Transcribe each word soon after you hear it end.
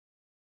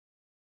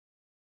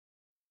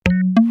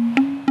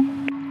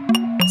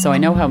So I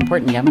know how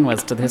important Yemen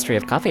was to the history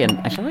of coffee, and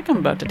I feel like I'm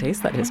about to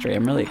taste that history.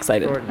 I'm really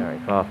excited. Extraordinary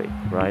coffee,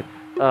 right?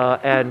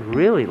 And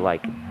really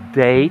like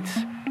dates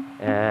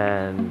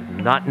and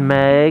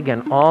nutmeg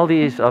and all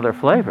these other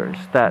flavors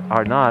that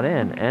are not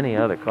in any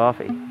other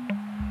coffee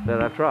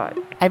that I've tried.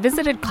 I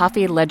visited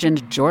coffee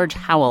legend George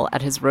Howell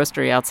at his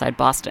roastery outside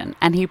Boston,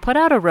 and he put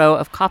out a row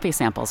of coffee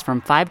samples from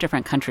 5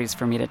 different countries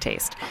for me to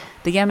taste.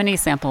 The Yemeni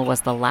sample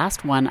was the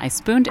last one I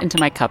spooned into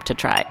my cup to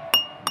try.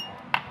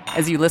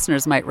 As you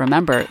listeners might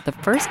remember, the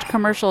first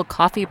commercial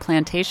coffee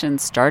plantation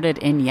started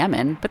in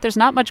Yemen, but there's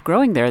not much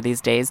growing there these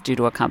days due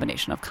to a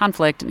combination of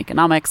conflict and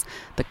economics.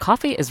 The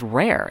coffee is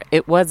rare.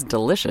 It was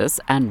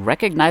delicious and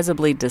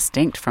recognizably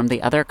distinct from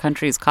the other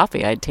countries'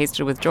 coffee I'd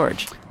tasted with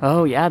George.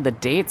 Oh, yeah, the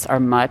dates are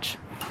much.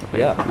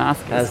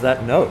 Has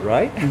that note,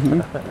 right?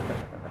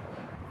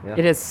 Mm-hmm. Yeah.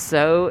 It is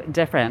so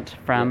different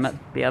from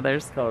the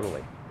others.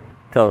 Totally.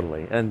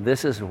 And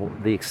this is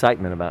the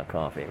excitement about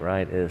coffee,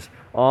 right, is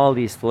all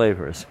these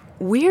flavors.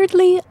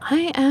 Weirdly,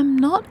 I am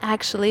not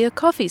actually a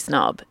coffee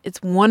snob.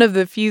 It's one of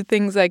the few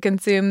things I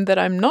consume that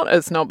I'm not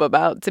a snob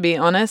about, to be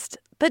honest.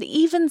 But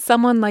even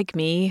someone like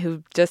me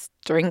who just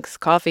drinks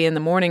coffee in the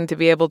morning to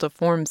be able to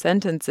form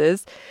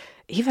sentences,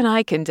 even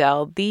I can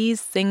tell these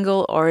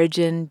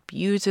single-origin,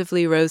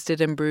 beautifully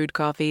roasted and brewed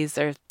coffees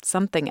are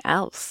something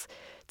else.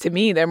 To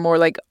me, they're more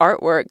like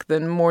artwork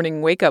than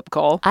morning wake-up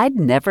call. I'd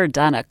never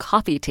done a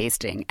coffee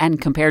tasting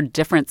and compared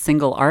different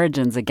single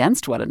origins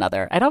against one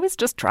another. I'd always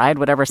just tried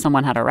whatever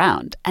someone had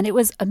around. And it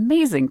was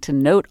amazing to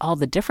note all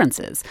the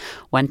differences.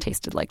 One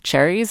tasted like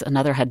cherries,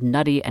 another had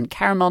nutty and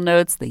caramel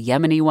notes. The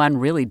Yemeni one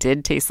really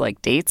did taste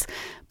like dates.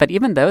 But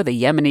even though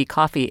the Yemeni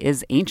coffee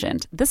is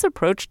ancient, this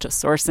approach to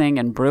sourcing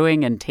and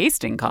brewing and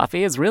tasting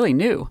coffee is really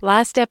new.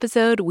 Last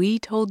episode, we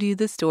told you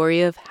the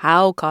story of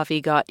how coffee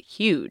got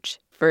huge.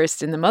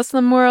 First in the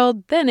Muslim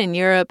world, then in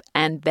Europe,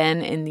 and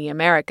then in the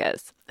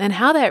Americas, and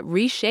how that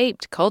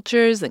reshaped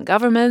cultures and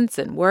governments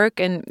and work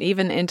and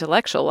even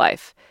intellectual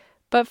life.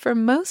 But for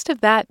most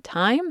of that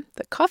time,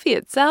 the coffee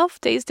itself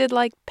tasted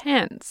like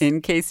pants.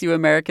 In case you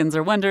Americans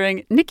are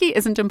wondering, Nikki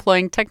isn't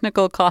employing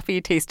technical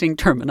coffee tasting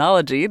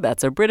terminology.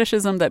 That's a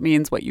Britishism that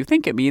means what you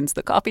think it means.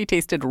 The coffee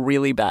tasted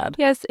really bad.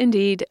 Yes,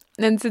 indeed.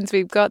 And since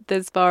we've got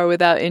this far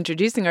without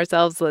introducing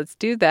ourselves, let's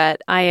do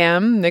that. I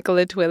am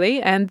Nicola Twilley,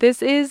 and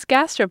this is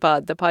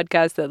Gastropod, the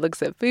podcast that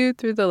looks at food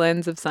through the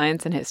lens of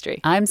science and history.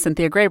 I'm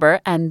Cynthia Graber,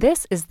 and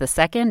this is the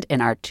second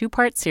in our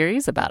 2-part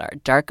series about our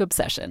dark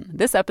obsession.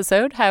 This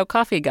episode, how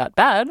coffee got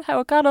bad, how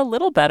it got a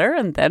little better,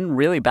 and then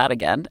really bad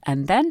again,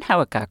 and then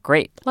how it got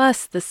great.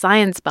 Plus, the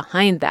science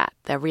behind that,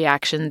 the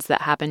reactions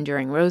that happen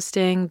during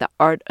roasting, the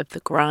art of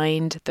the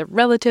grind, the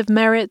relative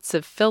merits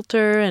of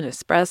filter and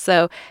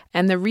espresso,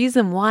 and the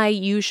reason why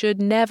you should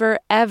never,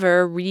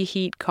 ever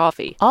reheat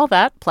coffee. All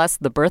that, plus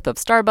the birth of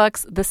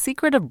Starbucks, the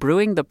secret of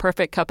brewing the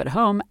perfect cup at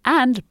home,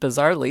 and,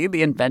 bizarrely,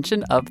 the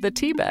invention of the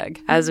tea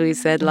bag. As we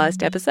said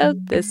last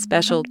episode, this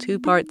special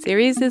 2-part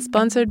series is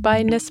sponsored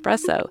by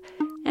Nespresso.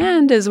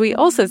 And as we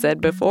also said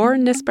before,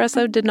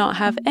 Nespresso did not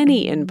have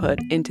any input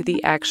into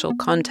the actual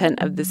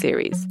content of the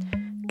series.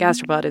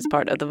 Gastropod is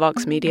part of the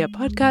Vox Media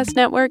podcast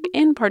network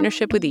in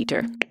partnership with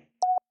Eater.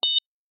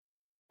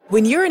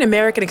 When you're an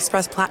American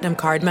Express Platinum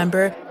card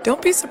member,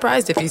 don't be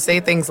surprised if you say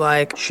things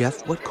like,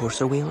 "Chef, what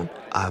course are we on?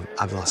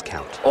 I've lost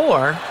count."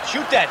 Or,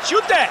 Shoot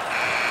that!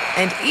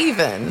 and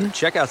even,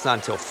 Checkout's not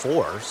until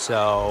 4,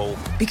 so...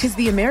 Because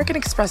the American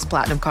Express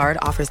Platinum Card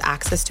offers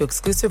access to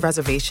exclusive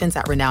reservations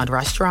at renowned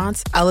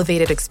restaurants,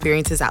 elevated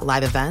experiences at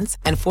live events,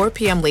 and 4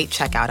 p.m. late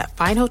checkout at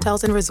fine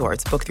hotels and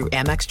resorts booked through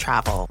Amex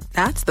Travel.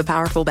 That's the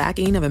powerful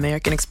backing of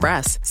American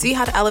Express. See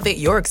how to elevate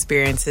your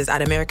experiences at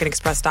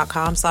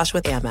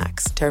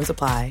americanexpress.com/withAmex. Terms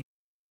apply.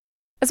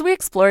 As we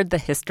explored the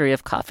history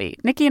of coffee,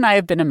 Nikki and I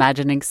have been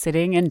imagining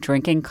sitting and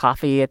drinking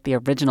coffee at the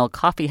original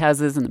coffee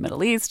houses in the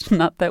Middle East.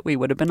 Not that we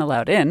would have been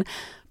allowed in,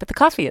 but the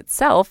coffee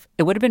itself,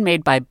 it would have been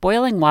made by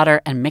boiling water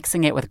and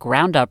mixing it with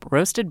ground-up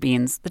roasted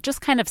beans that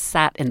just kind of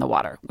sat in the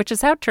water, which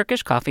is how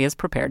Turkish coffee is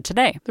prepared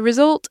today. The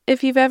result,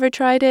 if you've ever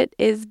tried it,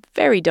 is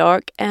very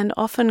dark and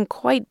often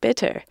quite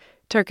bitter.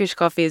 Turkish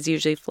coffee is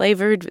usually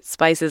flavored with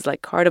spices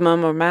like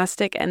cardamom or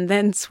mastic and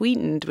then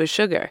sweetened with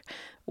sugar.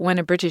 When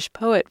a British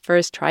poet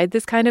first tried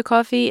this kind of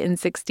coffee in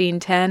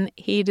 1610,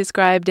 he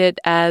described it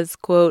as,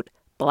 quote,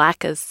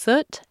 black as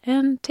soot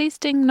and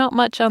tasting not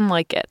much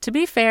unlike it. To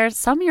be fair,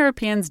 some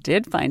Europeans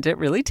did find it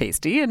really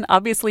tasty, and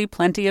obviously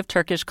plenty of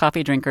Turkish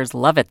coffee drinkers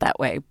love it that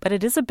way, but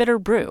it is a bitter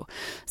brew.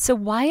 So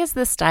why is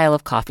this style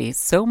of coffee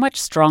so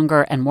much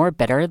stronger and more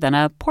bitter than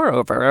a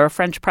pour-over or a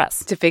French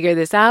press? To figure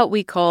this out,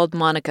 we called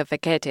Monica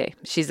Fekete.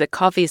 She's a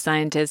coffee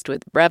scientist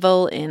with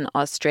Breville in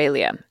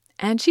Australia.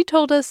 And she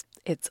told us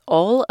It's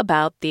all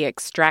about the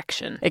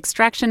extraction.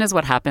 Extraction is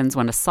what happens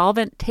when a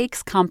solvent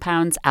takes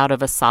compounds out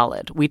of a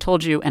solid. We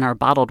told you in our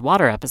bottled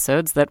water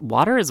episodes that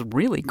water is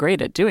really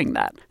great at doing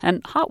that.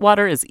 And hot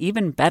water is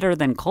even better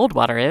than cold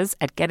water is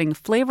at getting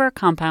flavor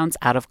compounds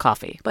out of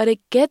coffee. But it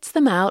gets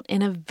them out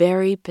in a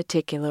very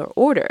particular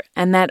order.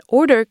 And that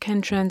order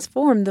can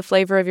transform the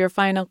flavor of your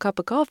final cup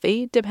of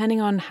coffee depending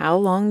on how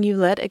long you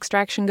let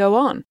extraction go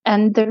on.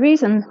 And the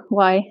reason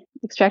why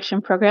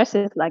extraction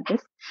progresses like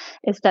this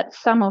is that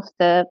some of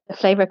the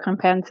flavor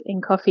compounds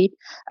in coffee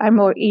are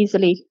more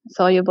easily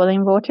soluble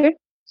in water,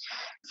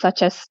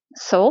 such as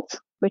salts,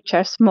 which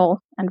are small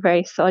and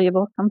very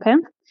soluble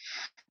compounds,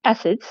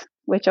 acids,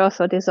 which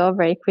also dissolve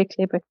very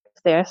quickly because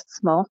they are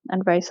small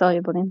and very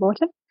soluble in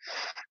water.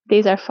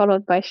 These are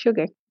followed by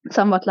sugar,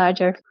 somewhat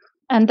larger.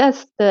 And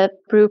as the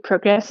brew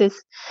progresses,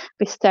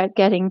 we start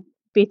getting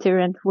bitter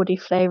and woody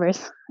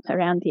flavors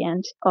around the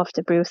end of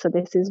the brew, so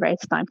this is where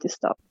it's time to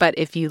stop. But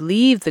if you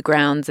leave the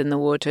grounds in the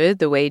water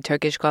the way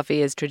Turkish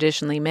coffee is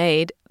traditionally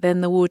made, then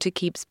the water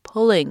keeps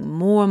pulling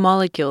more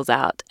molecules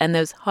out, and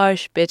those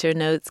harsh, bitter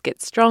notes get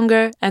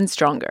stronger and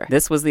stronger.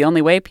 This was the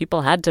only way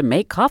people had to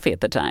make coffee at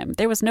the time.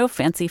 There was no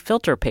fancy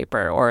filter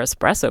paper or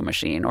espresso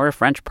machine or a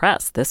French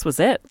press. This was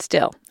it.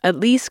 Still, at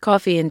least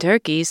coffee in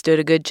Turkey stood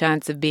a good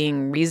chance of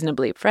being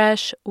reasonably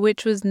fresh,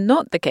 which was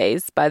not the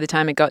case by the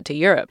time it got to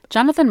Europe.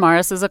 Jonathan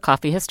Morris is a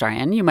coffee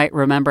historian. You might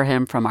remember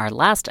him from our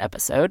last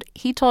episode.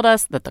 He told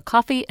us that the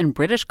coffee in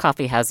British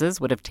coffee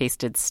houses would have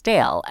tasted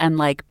stale and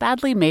like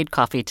badly made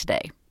coffee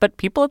today. But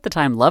people at the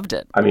time loved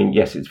it. I mean,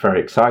 yes, it's very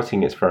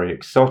exciting, it's very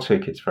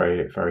exotic, it's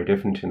very, very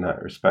different in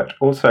that respect.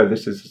 Also,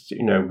 this is,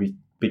 we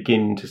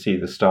begin to see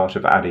the start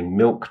of adding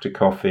milk to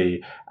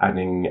coffee,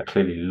 adding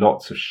clearly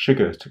lots of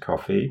sugar to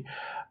coffee.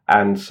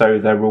 And so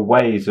there were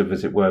ways of,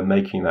 as it were,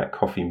 making that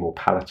coffee more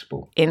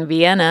palatable. In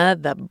Vienna,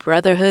 the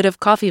Brotherhood of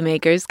Coffee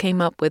Makers came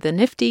up with a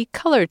nifty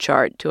color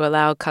chart to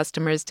allow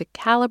customers to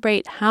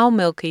calibrate how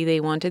milky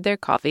they wanted their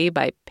coffee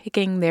by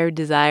picking their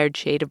desired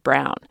shade of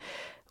brown.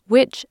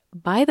 Which,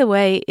 by the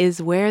way,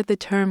 is where the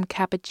term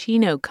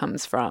cappuccino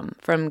comes from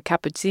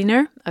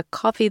cappucciner, a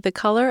coffee the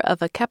color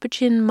of a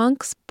Capuchin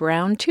monk's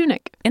brown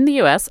tunic. In the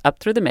U.S., up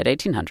through the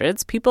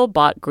mid-1800s, people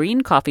bought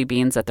green coffee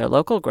beans at their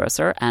local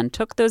grocer and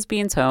took those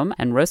beans home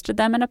and roasted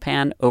them in a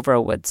pan over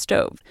a wood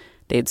stove.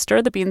 They'd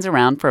stir the beans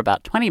around for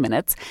about 20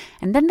 minutes,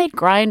 and then they'd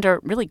grind or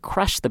really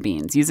crush the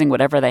beans using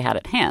whatever they had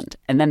at hand.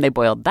 And then they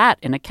boiled that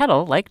in a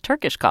kettle like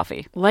Turkish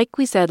coffee. Like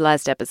we said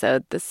last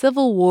episode, the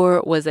Civil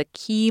War was a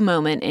key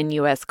moment in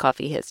U.S.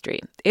 coffee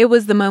history. It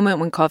was the moment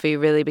when coffee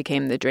really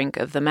became the drink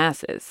of the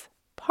masses.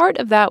 Part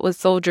of that was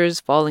soldiers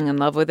falling in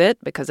love with it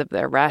because of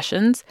their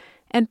rations,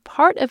 and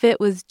part of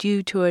it was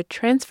due to a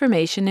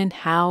transformation in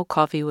how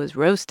coffee was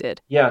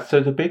roasted. Yeah,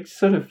 so the big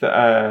sort of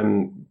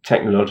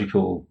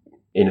technological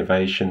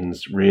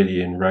innovations really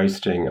in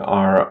roasting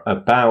are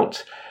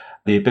about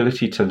the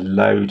ability to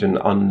load and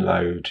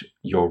unload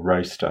your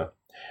roaster,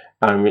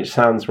 which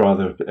sounds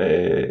rather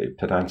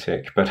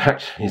pedantic, but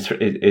actually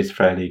is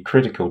fairly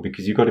critical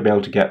because you've got to be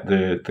able to get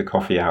the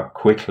coffee out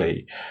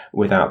quickly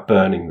without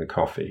burning the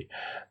coffee.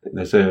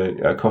 There's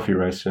a coffee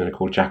roaster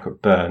called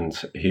Jacob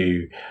Burns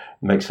who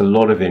makes a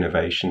lot of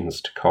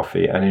innovations to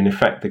coffee, and in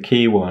effect the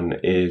key one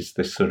is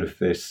this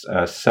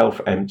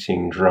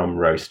self-emptying drum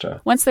roaster.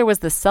 Once there was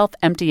the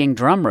self-emptying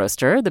drum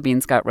roaster, the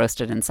beans got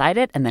roasted inside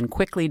it and then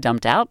quickly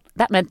dumped out.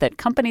 That meant that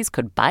companies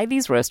could buy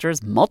these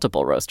roasters,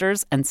 multiple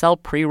roasters, and sell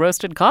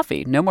pre-roasted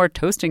coffee. No more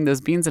toasting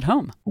those beans at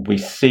home. We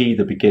see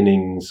the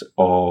beginnings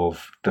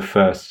of the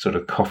first sort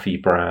of coffee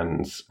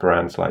brands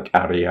like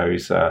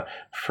Ariosa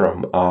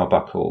from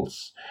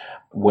Arbuckles,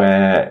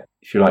 where,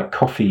 if you like,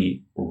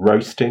 coffee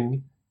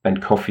roasting and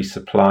coffee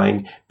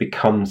supplying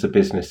becomes a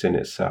business in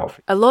itself.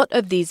 A lot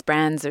of these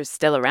brands are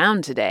still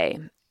around today.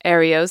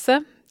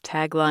 Ariosa,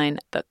 tagline,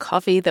 the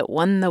coffee that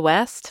won the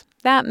West.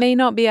 That may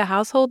not be a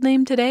household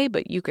name today,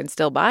 but you can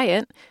still buy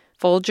it.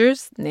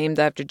 Folgers, named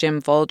after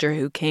Jim Folger,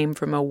 who came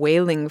from a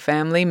whaling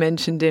family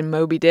mentioned in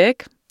Moby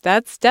Dick.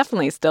 That's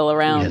definitely still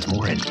around. It has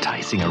more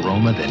enticing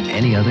aroma than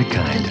any other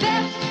kind. The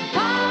best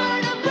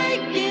part of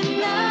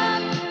waking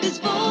up is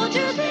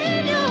Folgers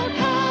in your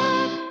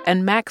cup.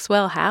 And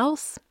Maxwell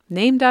House,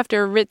 named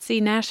after a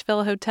ritzy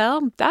Nashville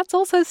hotel, that's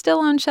also still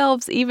on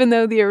shelves even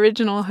though the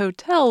original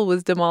hotel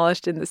was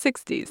demolished in the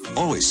 60s.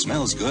 Always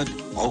smells good,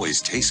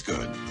 always tastes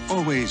good,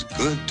 always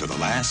good to the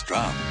last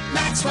drop.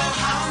 Maxwell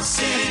House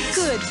is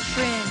good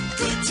friend.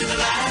 Good to the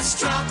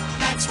last drop.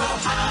 Maxwell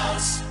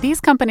House.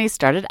 These companies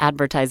started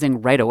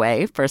advertising right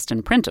away, first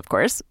in print, of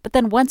course, but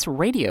then once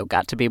radio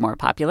got to be more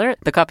popular,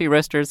 the coffee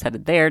roasters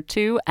headed there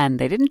too, and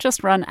they didn't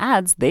just run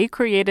ads, they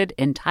created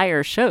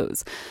entire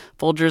shows.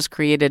 Folgers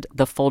created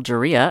The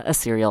Folgeria, a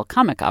serial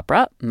comic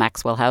opera.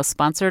 Maxwell House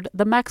sponsored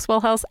The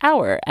Maxwell House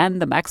Hour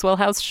and The Maxwell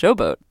House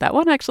Showboat. That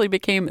one actually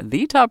became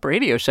the top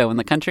radio show in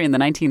the country in the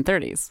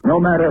 1930s. No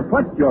matter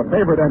what your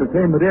favorite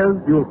entertainment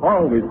is, you'll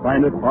always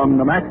find it on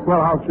The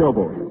Maxwell House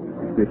Showboat.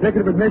 The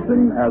ticket of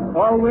admission, as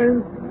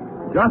always,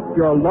 Just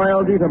your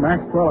loyalty to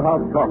Maxwell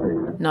House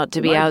Coffee. Not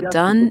to be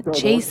outdone,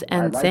 Chase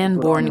and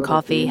Sanborn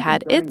Coffee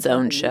had its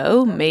own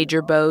show,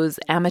 Major Bow's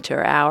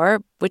Amateur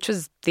Hour, which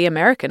was the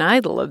American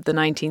Idol of the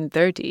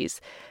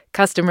 1930s.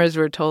 Customers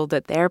were told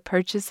that their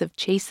purchase of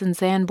Chase and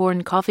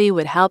Sanborn coffee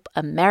would help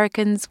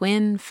Americans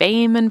win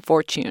fame and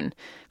fortune.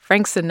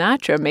 Frank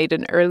Sinatra made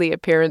an early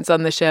appearance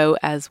on the show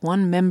as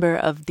one member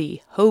of the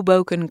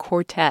Hoboken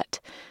Quartet.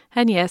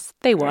 And yes,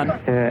 they won.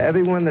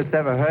 Everyone that's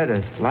ever heard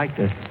us liked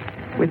us.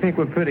 We think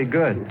we're pretty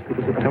good.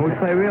 And we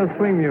play real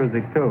swing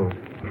music, too.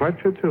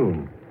 What's your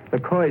tune? The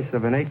Curse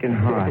of an Aching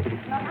Heart. Curse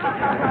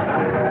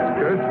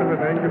of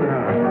an Aching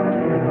Heart.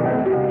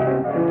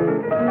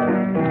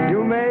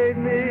 You made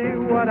me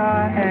what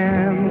I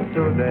am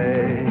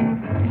today.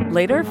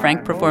 Later,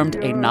 Frank performed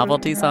a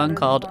novelty song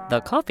called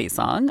The Coffee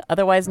Song,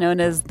 otherwise known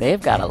as They've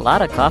Got a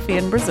Lot of Coffee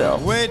in Brazil.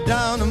 Way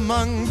down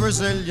among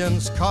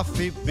Brazilians,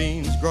 coffee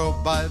beans grow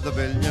by the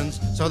billions,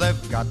 so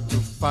they've got to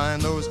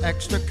find those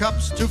extra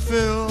cups to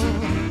fill.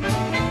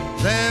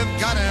 They've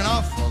got an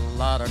awful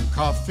lot of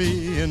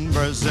coffee in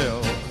Brazil.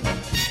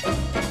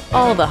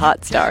 All the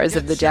hot stars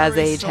of the jazz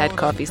age had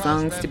coffee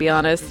songs, to be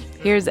honest.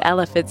 Here's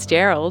Ella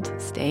Fitzgerald,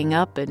 staying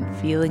up and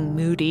feeling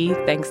moody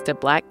thanks to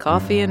black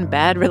coffee and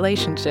bad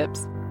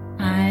relationships.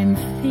 I'm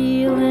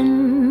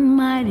feeling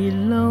mighty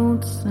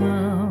lonesome,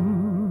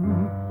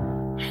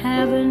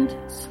 haven't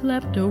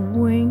slept a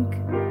wink.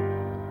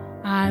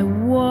 I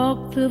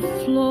walk the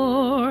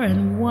floor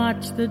and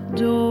watch the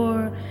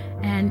door,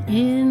 and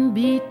in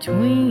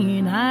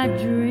between I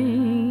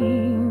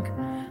drink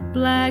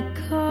black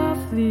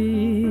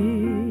coffee.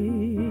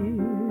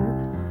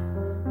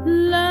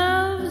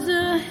 Love's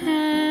a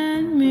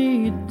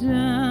hand-me-down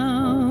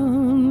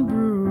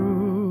brew.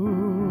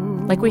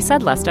 Like we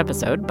said last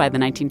episode, by the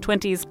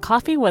 1920s,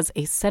 coffee was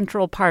a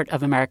central part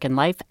of American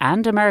life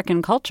and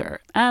American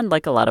culture. And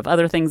like a lot of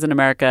other things in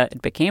America,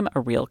 it became a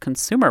real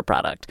consumer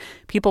product.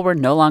 People were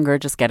no longer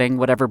just getting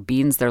whatever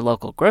beans their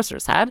local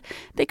grocers had.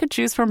 They could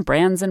choose from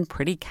brands in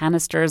pretty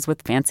canisters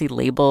with fancy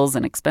labels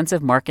and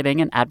expensive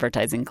marketing and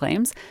advertising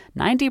claims.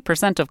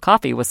 90% of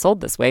coffee was sold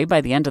this way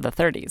by the end of the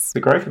 30s. The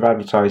growth of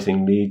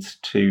advertising leads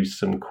to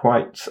some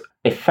quite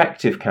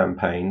effective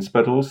campaigns,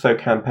 but also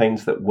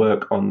campaigns that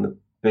work on the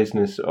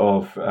business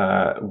of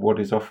what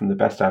is often the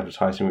best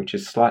advertising, which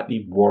is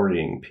slightly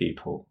worrying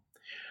people.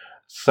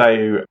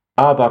 So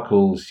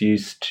Arbuckles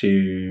used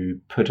to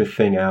put a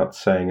thing out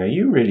saying, "Are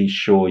you really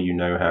sure you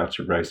know how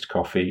to roast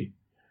coffee?"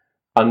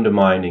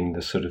 Undermining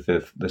the sort of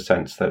the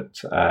sense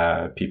that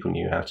people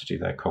knew how to do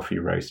their coffee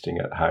roasting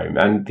at home.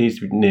 And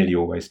these would nearly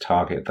always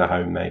target the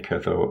homemaker,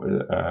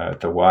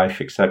 the wife,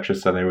 etc.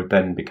 So they would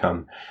then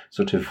become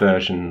sort of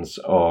versions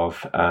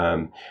of,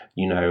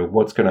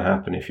 what's going to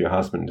happen if your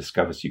husband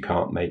discovers you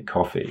can't make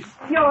coffee?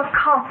 Your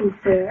coffee,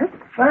 sir.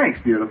 Thanks,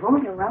 beautiful.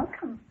 You're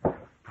welcome.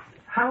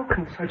 How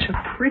can such a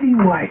pretty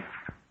wife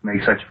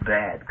make such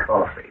bad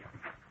coffee?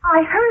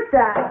 I heard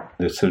that.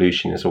 The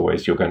solution is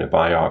always, you're going to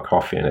buy our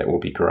coffee and it will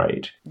be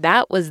great.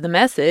 That was the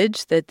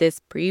message, that this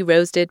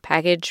pre-roasted,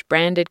 packaged,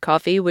 branded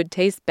coffee would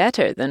taste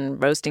better than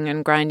roasting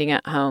and grinding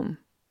at home.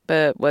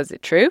 But was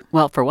it true?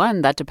 Well, for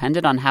one, that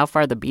depended on how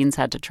far the beans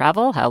had to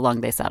travel, how long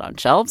they sat on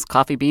shelves.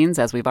 Coffee beans,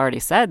 as we've already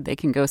said, they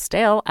can go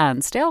stale,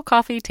 and stale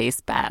coffee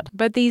tastes bad.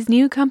 But these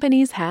new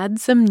companies had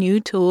some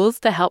new tools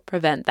to help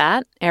prevent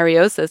that.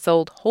 Ariosa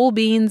sold whole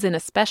beans in a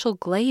special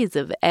glaze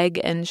of egg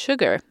and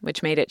sugar,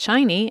 which made it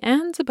shiny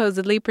and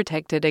supposedly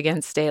protected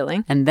against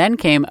staling. And then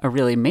came a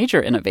really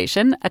major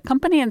innovation. A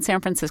company in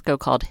San Francisco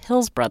called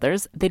Hills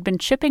Brothers. They'd been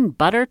shipping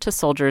butter to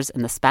soldiers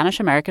in the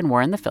Spanish-American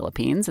War in the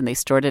Philippines, and they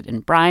stored it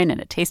in brine,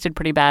 and it tasted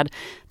pretty bad.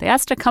 They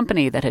asked a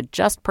company that had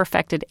just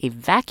perfected a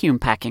vacuum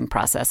packing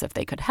process if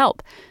they could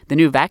help. The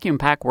new vacuum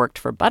pack worked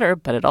for butter,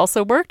 but it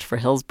also worked for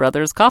Hills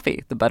Brothers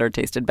coffee. The butter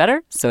tasted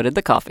better, so did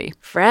the coffee.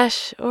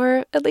 Fresh,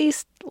 or at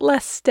least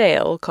less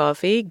stale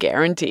coffee,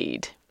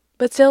 guaranteed.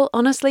 But still,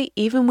 honestly,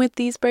 even with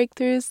these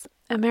breakthroughs,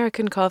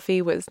 American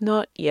coffee was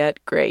not yet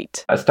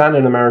great. A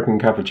standard American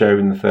cup of joe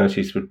in the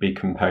 30s would be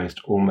composed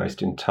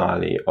almost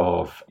entirely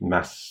of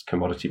mass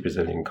commodity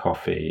Brazilian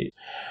coffee.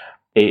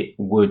 It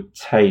would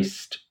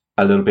taste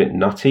a little bit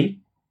nutty.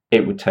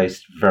 It would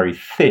taste very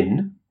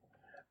thin.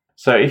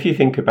 So if you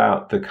think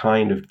about the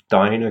kind of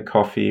diner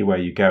coffee where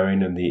you go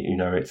in and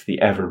it's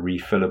the ever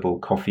refillable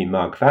coffee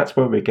mug, that's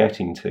where we're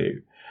getting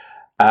to.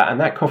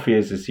 And that coffee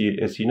is, as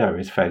you know,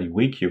 is fairly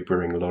weak. You're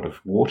brewing a lot of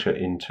water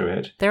into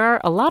it. There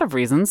are a lot of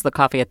reasons the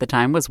coffee at the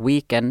time was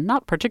weak and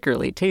not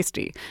particularly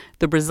tasty.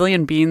 The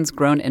Brazilian beans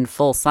grown in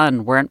full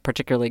sun weren't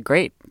particularly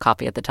great.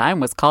 Coffee at the time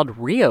was called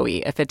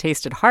Rio-y if it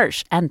tasted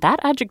harsh, and that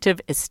adjective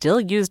is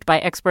still used by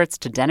experts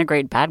to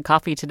denigrate bad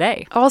coffee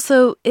today.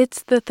 Also,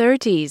 it's the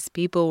 30s.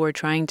 People were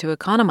trying to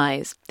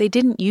economize. They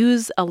didn't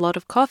use a lot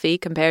of coffee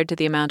compared to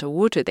the amount of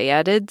water they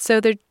added,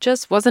 so there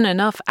just wasn't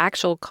enough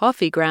actual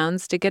coffee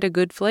grounds to get a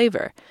good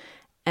flavor.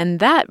 And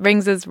that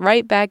brings us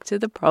right back to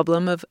the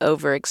problem of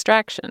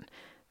over-extraction.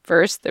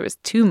 First, there was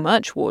too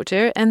much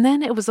water, and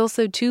then it was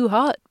also too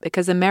hot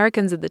because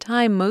Americans at the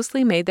time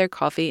mostly made their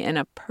coffee in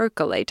a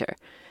percolator.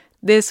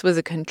 This was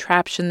a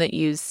contraption that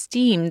used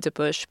steam to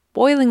push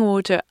boiling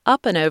water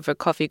up and over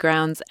coffee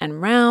grounds and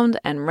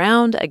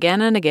round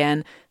again and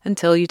again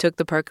until you took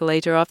the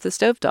percolator off the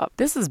stovetop.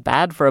 This is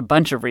bad for a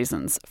bunch of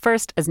reasons.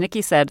 First, as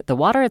Nikki said, the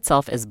water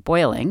itself is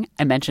boiling.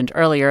 I mentioned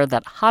earlier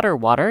that hotter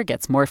water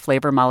gets more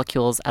flavor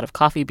molecules out of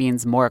coffee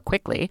beans more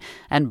quickly,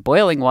 and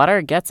boiling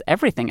water gets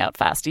everything out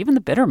fast, even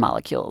the bitter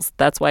molecules.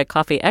 That's why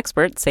coffee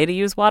experts say to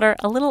use water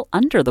a little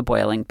under the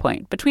boiling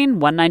point, between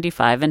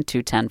 195 and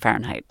 210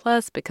 Fahrenheit.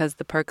 Plus, because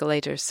the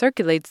percolator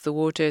circulates the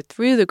water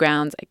through the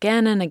grounds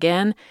again and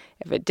again,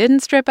 if it didn't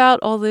strip out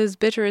all those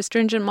bitter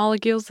astringent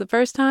molecules the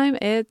first time,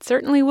 it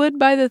certainly would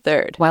by the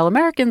third. While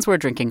Americans were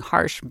drinking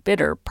harsh,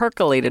 bitter,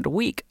 percolated,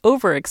 weak,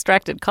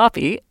 over-extracted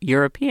coffee,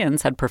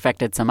 Europeans had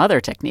perfected some other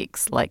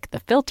techniques, like the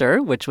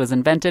filter, which was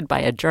invented by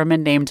a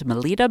German named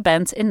Melita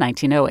Benz in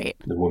 1908.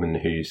 The woman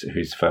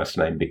whose first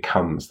name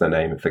becomes the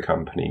name of the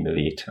company,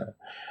 Melita.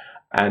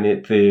 And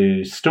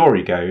the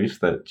story goes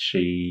that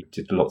she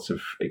did lots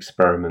of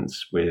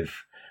experiments with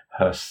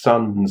her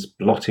son's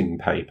blotting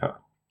paper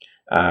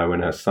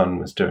when her son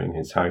was doing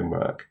his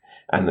homework,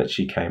 and that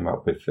she came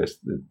up with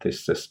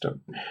this system.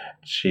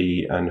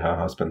 She and her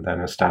husband then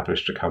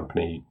established a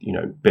company,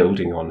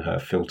 building on her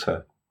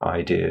filter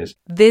ideas.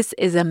 This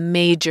is a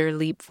major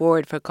leap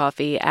forward for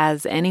coffee,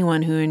 as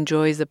anyone who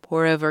enjoys a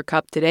pour-over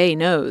cup today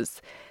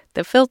knows.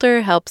 The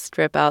filter helps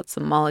strip out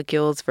some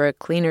molecules for a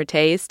cleaner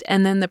taste,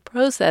 and then the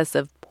process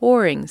of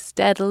pouring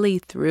steadily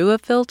through a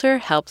filter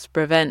helps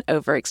prevent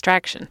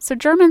over-extraction. So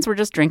Germans were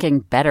just drinking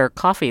better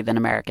coffee than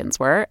Americans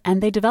were,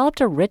 and they developed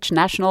a rich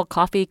national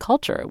coffee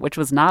culture, which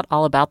was not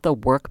all about the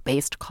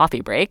work-based coffee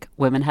break.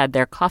 Women had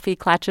their coffee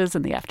klatches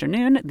in the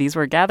afternoon. These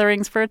were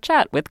gatherings for a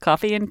chat with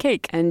coffee and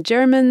cake. And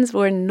Germans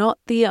were not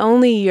the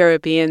only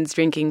Europeans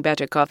drinking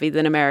better coffee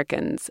than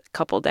Americans. A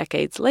couple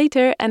decades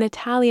later, an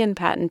Italian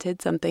patented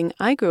something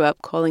I grew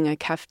up calling a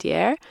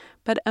cafetière,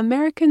 but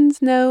Americans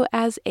know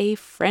as a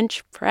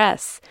French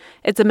press.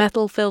 It's a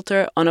metal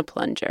filter on a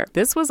plunger.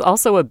 This was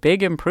also a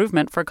big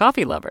improvement for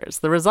coffee lovers.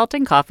 The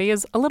resulting coffee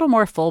is a little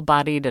more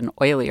full-bodied and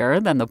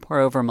oilier than the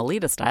pour-over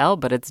Melita style,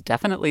 but it's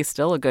definitely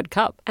still a good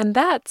cup. And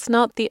that's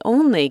not the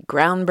only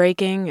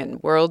groundbreaking and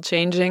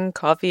world-changing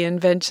coffee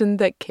invention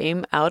that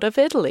came out of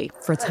Italy.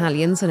 For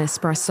Italians, an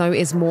espresso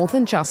is more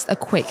than just a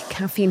quick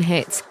caffeine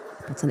hit,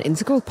 but an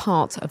integral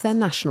part of their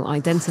national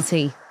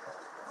identity.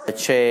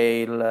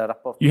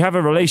 You have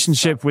a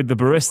relationship with the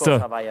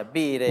barista,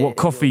 what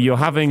coffee you're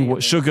having,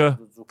 what sugar,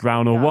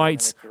 brown or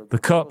white, the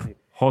cup,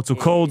 hot or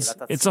cold.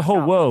 It's a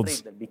whole world.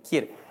 So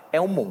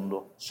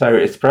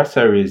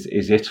espresso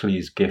is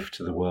Italy's gift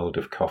to the world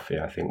of coffee,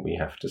 I think we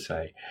have to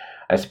say.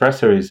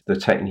 Espresso is the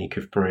technique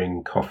of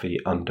brewing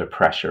coffee under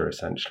pressure,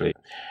 essentially.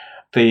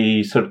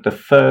 The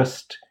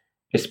first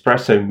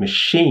espresso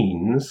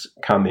machines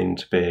come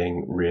into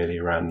being really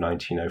around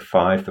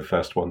 1905. The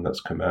first one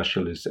that's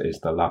commercial is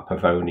the La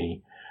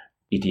Pavoni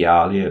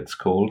Ideale, it's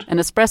called. An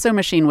espresso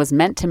machine was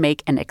meant to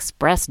make an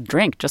express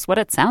drink, just what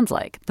it sounds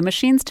like. The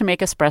machines to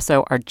make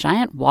espresso are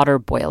giant water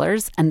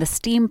boilers, and the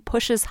steam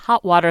pushes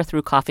hot water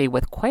through coffee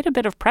with quite a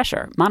bit of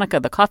pressure. Monica,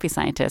 the coffee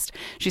scientist,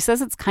 she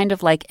says it's kind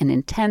of like an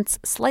intense,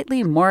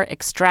 slightly more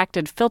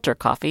extracted filter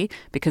coffee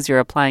because you're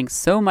applying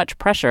so much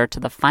pressure to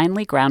the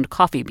finely ground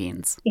coffee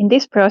beans. In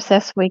this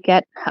process, we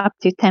get up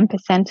to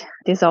 10%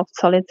 dissolved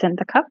solids in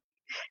the cup,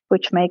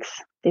 which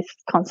makes this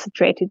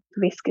concentrated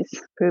viscous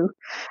brew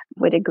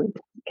with a good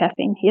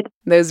caffeine hit.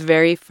 Those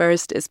very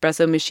first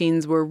espresso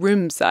machines were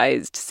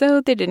room-sized,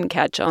 so they didn't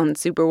catch on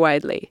super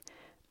widely.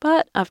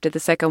 But after the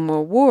Second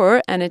World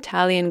War, an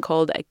Italian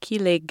called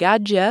Achille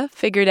Gaggia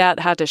figured out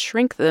how to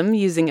shrink them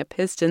using a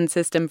piston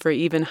system for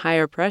even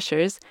higher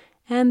pressures,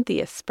 and the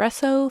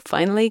espresso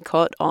finally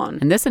caught on.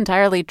 And this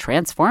entirely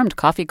transformed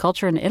coffee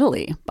culture in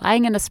Italy.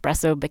 Buying an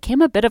espresso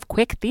became a bit of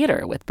quick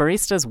theater, with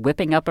baristas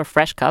whipping up a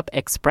fresh cup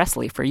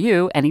expressly for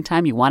you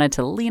anytime you wanted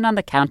to lean on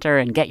the counter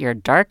and get your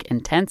dark,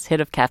 intense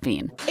hit of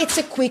caffeine. It's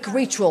a quick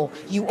ritual.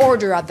 You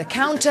order at the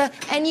counter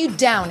and you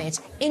down it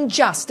in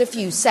just a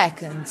few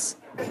seconds.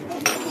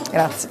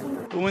 Grazie.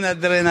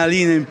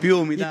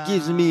 It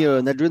gives me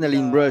an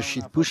adrenaline rush.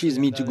 It pushes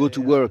me to go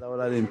to work.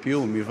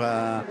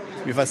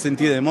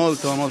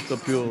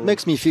 It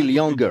makes me feel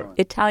younger.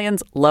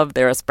 Italians love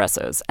their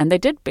espressos, and they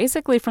did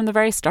basically from the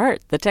very start.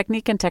 The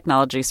technique and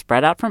technology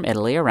spread out from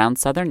Italy around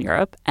Southern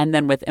Europe, and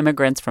then with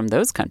immigrants from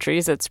those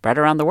countries, it spread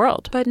around the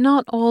world. But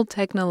not all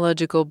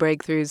technological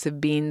breakthroughs have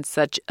been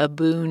such a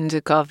boon to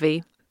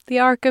coffee. The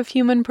arc of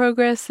human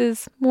progress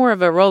is more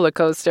of a roller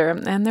coaster,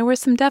 and there were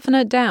some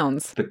definite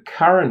downs. The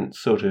current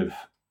sort of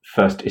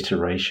first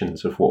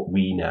iterations of what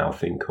we now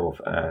think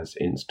of as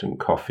instant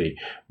coffee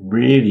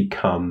really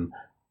come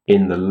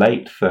in the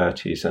late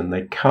 30s, and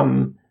they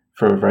come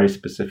from a very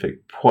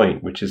specific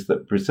point, which is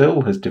that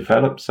Brazil has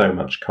developed so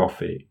much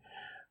coffee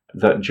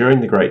that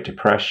during the Great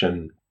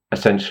Depression,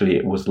 essentially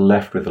it was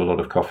left with a lot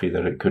of coffee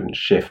that it couldn't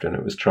shift, and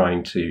it was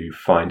trying to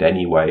find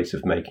any ways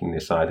of making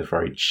this either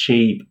very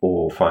cheap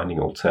or finding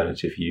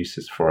alternative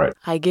uses for it.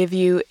 I give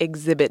you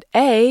Exhibit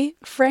A,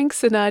 Frank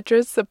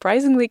Sinatra's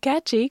surprisingly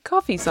catchy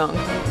coffee song.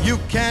 You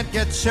can't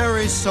get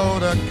cherry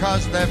soda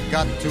 'cause they've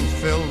got to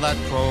fill that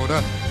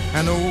quota.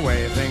 And the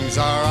way things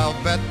are,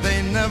 I'll bet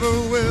they never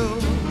will.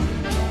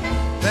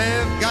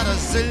 They've got a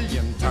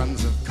zillion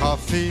tons of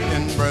coffee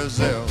in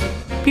Brazil.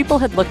 People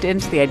had looked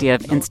into the idea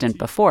of instant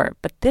before,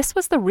 but this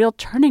was the real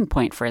turning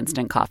point for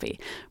instant coffee.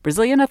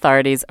 Brazilian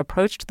authorities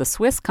approached the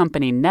Swiss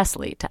company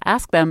Nestlé to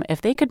ask them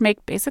if they could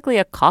make basically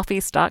a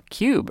coffee stock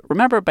cube.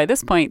 Remember, by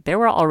this point, there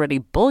were already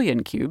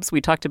bouillon cubes. We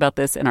talked about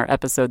this in our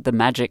episode, The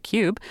Magic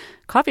Cube.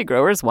 Coffee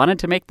growers wanted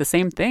to make the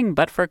same thing,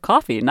 but for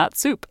coffee, not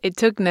soup. It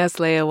took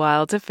Nestlé a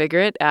while to figure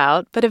it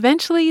out, but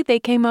eventually they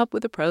came up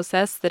with a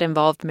process that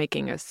involved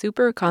making a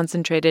super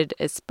concentrated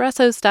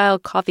espresso-style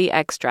coffee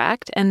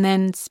extract and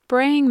then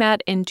spraying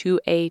that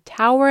into a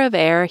tower of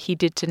air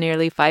heated to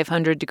nearly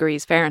 500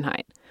 degrees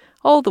Fahrenheit.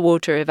 All the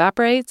water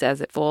evaporates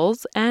as it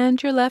falls,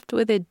 and you're left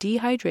with a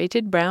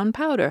dehydrated brown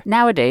powder.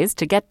 Nowadays,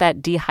 to get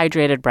that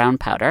dehydrated brown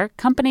powder,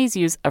 companies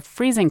use a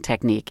freezing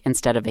technique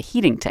instead of a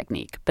heating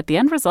technique. But the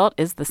end result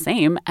is the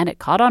same, and it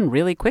caught on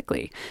really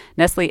quickly.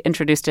 Nestlé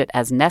introduced it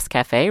as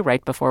Nescafé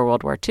right before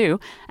World War II,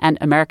 and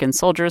American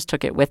soldiers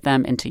took it with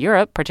them into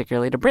Europe,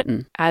 particularly to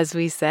Britain. As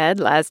we said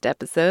last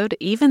episode,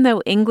 even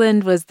though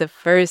England was the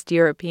first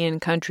European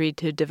country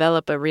to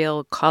develop a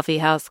real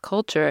coffeehouse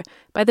culture,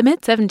 by the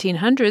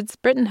mid-1700s,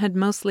 Britain had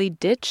mostly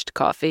ditched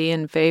coffee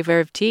in favor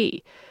of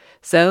tea.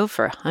 So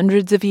for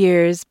hundreds of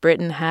years,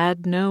 Britain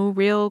had no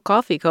real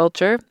coffee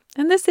culture,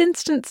 and this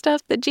instant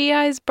stuff that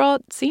GIs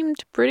brought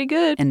seemed pretty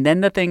good. And then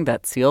the thing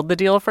that sealed the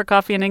deal for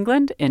coffee in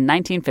England, in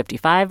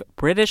 1955,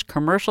 British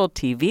commercial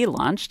TV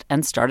launched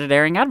and started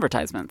airing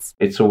advertisements.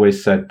 It's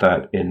always said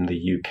that in the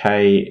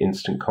UK,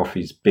 instant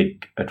coffee's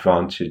big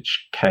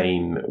advantage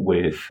came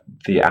with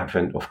the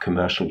advent of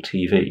commercial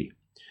TV,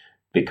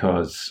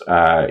 because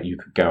you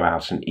could go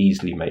out and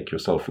easily make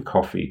yourself a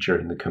coffee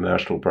during the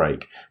commercial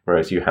break,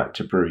 whereas you had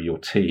to brew your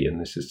tea. And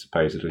this is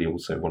supposedly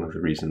also one of the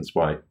reasons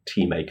why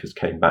tea makers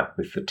came back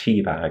with the tea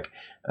bag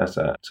as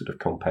a sort of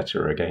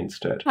competitor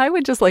against it. I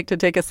would just like to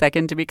take a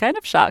second to be kind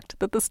of shocked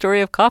that the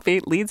story of coffee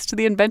leads to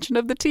the invention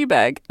of the tea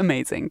bag.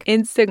 Amazing.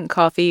 Instant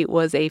coffee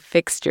was a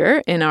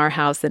fixture in our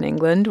house in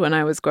England when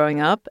I was growing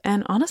up,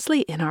 and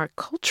honestly in our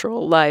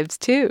cultural lives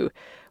too.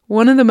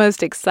 One of the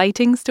most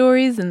exciting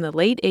stories in the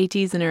late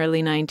 80s and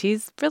early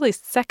 90s, really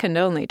second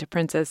only to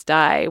Princess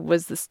Di,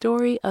 was the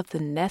story of the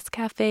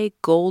Nescafe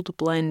Gold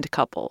Blend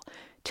couple,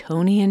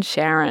 Tony and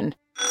Sharon.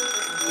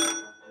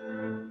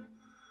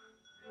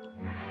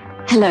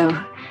 Hello.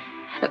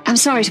 I'm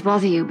sorry to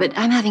bother you, but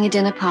I'm having a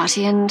dinner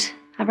party and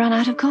I've run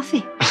out of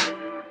coffee.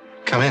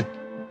 Come in.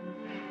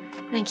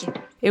 Thank you.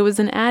 It was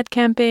an ad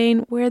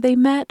campaign where they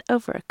met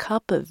over a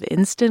cup of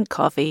instant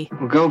coffee.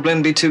 Will Gold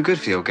Blend be too good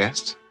for your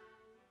guests?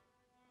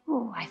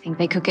 Oh, I think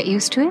they could get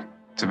used to it.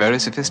 It's a very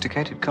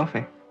sophisticated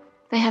coffee.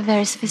 They have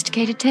very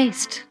sophisticated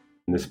taste.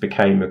 And this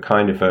became a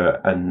kind of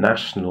a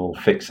national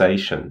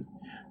fixation.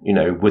 You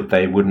know, would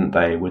they, wouldn't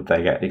they, would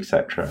they get,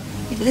 etc.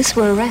 If this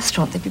were a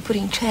restaurant, they'd be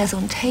putting chairs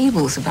on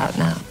tables about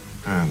now.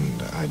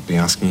 And I'd be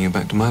asking you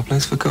back to my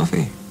place for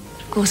coffee.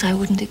 Of course, I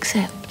wouldn't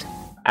accept.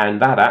 And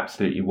that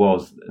absolutely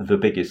was the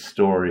biggest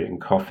story in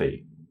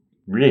coffee,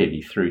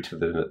 really through to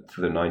the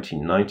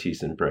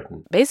 1990s in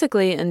Britain.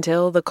 Basically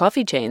until the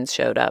coffee chains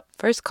showed up.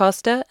 First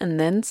Costa and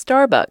then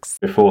Starbucks.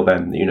 Before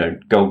then, you know,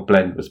 Gold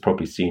Blend was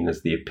probably seen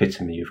as the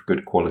epitome of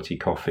good quality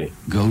coffee.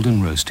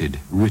 Golden roasted,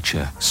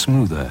 richer,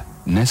 smoother,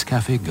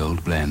 Nescafe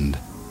Gold Blend.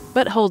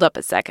 But hold up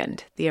a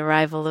second. The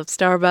arrival of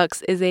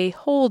Starbucks is a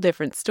whole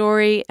different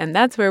story, and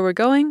that's where we're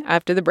going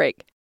after the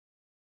break.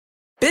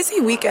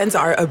 Busy weekends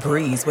are a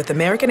breeze with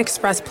American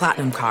Express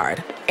Platinum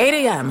Card.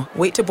 8 a.m.,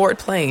 wait to board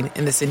plane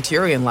in the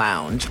Centurion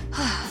Lounge.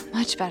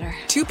 Much better.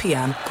 2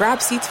 p.m.,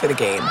 grab seats for the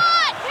game.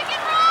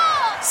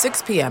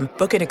 6 p.m.,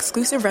 book an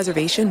exclusive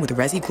reservation with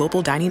Resi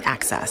Global Dining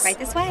Access. Right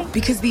this way.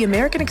 Because the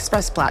American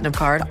Express Platinum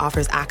Card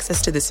offers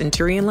access to the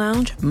Centurion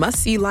Lounge,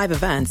 must-see live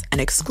events, and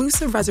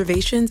exclusive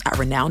reservations at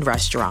renowned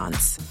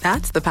restaurants.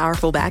 That's the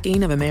powerful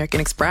backing of American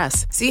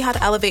Express. See how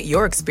to elevate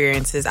your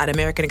experiences at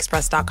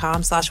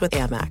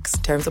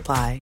americanexpress.com/withAmex. Terms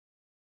apply.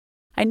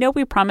 I know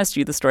we promised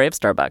you the story of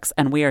Starbucks,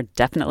 and we are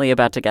definitely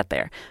about to get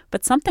there.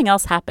 But something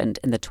else happened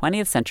in the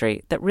 20th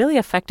century that really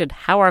affected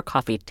how our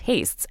coffee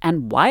tastes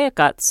and why it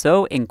got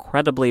so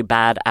incredibly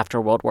bad after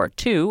World War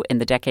II in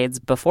the decades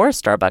before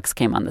Starbucks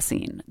came on the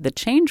scene. The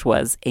change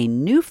was a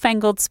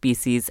newfangled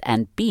species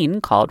and bean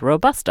called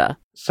Robusta.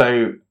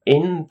 So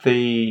in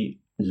the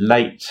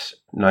late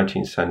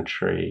 19th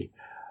century,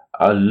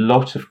 a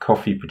lot of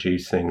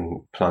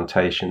coffee-producing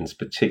plantations,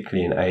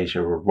 particularly in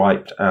Asia, were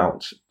wiped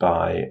out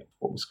by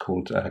what was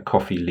called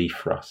coffee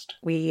leaf rust.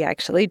 We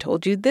actually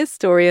told you this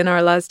story in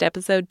our last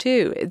episode,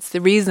 too. It's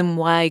the reason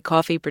why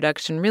coffee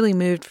production really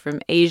moved from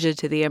Asia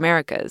to the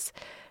Americas.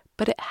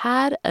 But it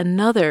had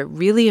another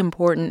really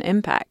important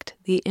impact,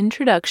 the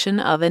introduction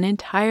of an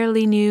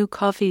entirely new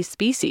coffee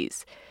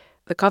species.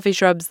 The coffee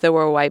shrubs that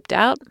were wiped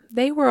out,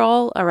 they were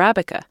all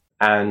Arabica.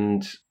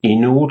 And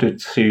in order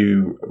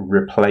to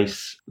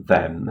replace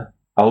them,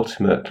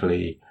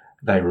 ultimately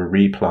they were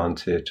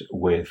replanted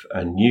with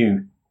a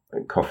new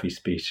coffee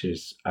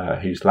species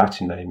whose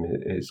Latin name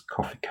is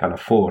Coffea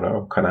canephora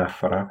or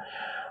canephora,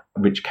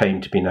 which came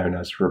to be known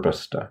as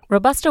Robusta.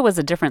 Robusta was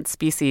a different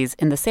species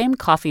in the same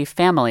coffee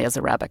family as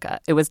Arabica.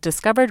 It was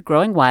discovered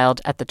growing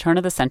wild at the turn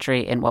of the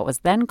century in what was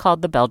then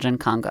called the Belgian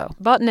Congo.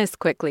 Botanists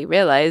quickly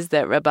realized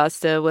that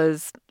Robusta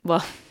was,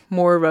 well,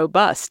 more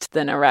robust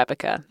than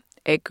Arabica.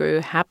 It grew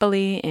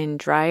happily in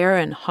drier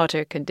and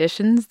hotter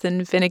conditions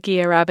than finicky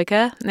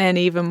Arabica, and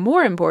even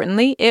more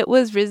importantly, it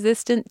was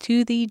resistant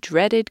to the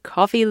dreaded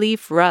coffee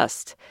leaf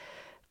rust.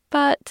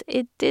 But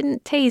it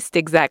didn't taste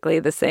exactly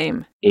the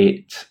same.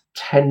 It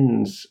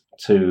tends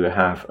to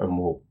have a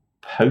more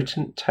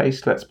potent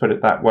taste, let's put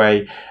it that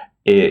way.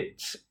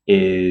 It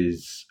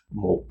is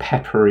more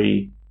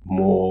peppery,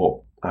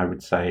 more, I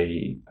would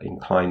say,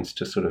 inclines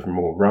to sort of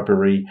more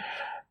rubbery,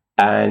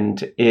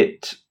 and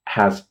it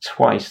has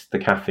twice the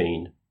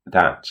caffeine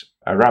that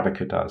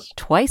Arabica does.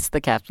 Twice the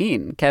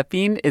caffeine.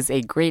 Caffeine is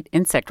a great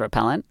insect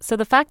repellent, so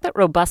the fact that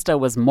Robusta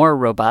was more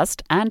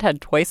robust and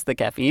had twice the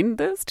caffeine,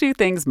 those two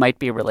things might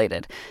be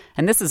related.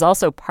 And this is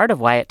also part of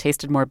why it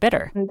tasted more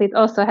bitter. And it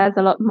also has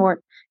a lot more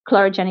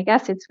chlorogenic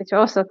acids, which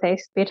also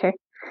taste bitter.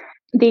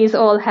 These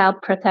all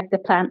help protect the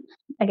plant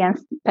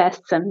against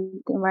pests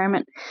and the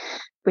environment,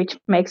 which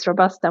makes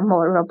Robusta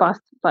more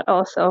robust, but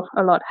also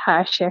a lot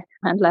harsher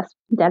and less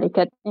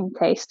delicate in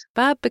taste.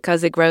 But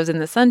because it grows in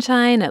the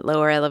sunshine at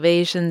lower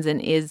elevations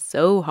and is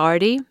so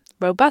hardy,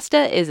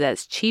 Robusta is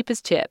as cheap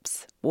as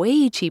chips,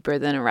 way cheaper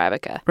than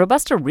Arabica.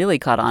 Robusta really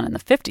caught on in the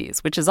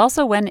 50s, which is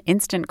also when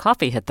instant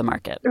coffee hit the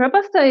market.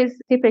 Robusta is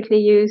typically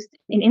used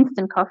in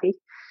instant coffee,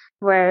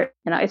 where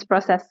it's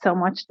processed so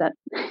much that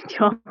you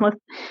almost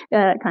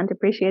can't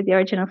appreciate the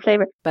original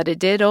flavor. But it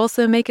did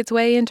also make its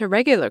way into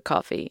regular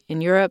coffee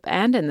in Europe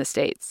and in the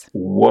States.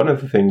 One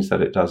of the things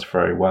that it does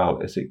very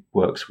well is it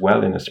works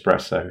well in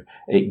espresso.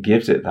 It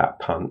gives it that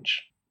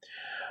punch.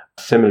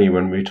 Similarly,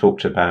 when we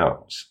talked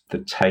about the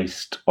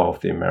taste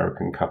of the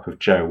American cup of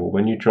joe, well,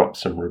 when you drop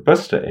some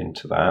Robusta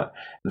into that,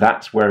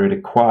 that's where it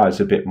acquires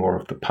a bit more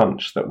of the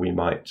punch that we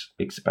might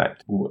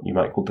expect, what you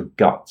might call the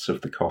guts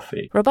of the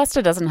coffee.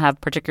 Robusta doesn't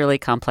have particularly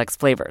complex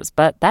flavors,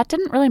 but that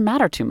didn't really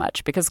matter too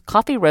much because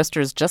coffee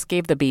roasters just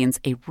gave the beans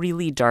a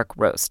really dark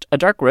roast. A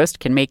dark roast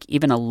can make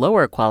even a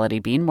lower quality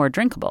bean more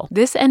drinkable.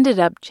 This ended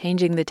up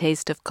changing the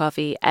taste of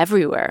coffee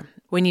everywhere.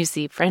 When you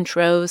see French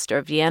roast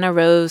or Vienna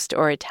roast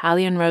or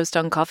Italian roast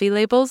on coffee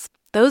labels,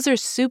 those are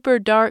super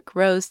dark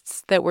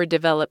roasts that were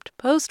developed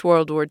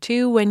post-World War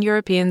II when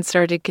Europeans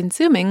started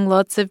consuming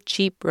lots of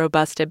cheap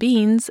Robusta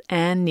beans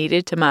and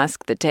needed to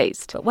mask the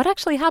taste. But what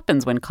actually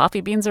happens when coffee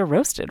beans are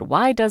roasted?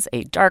 Why does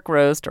a dark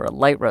roast or a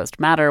light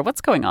roast matter?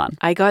 What's going on?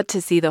 I got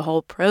to see the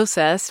whole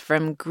process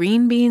from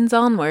green beans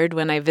onward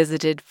when I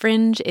visited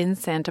Fringe in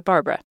Santa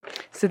Barbara.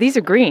 So these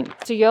are green.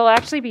 So you'll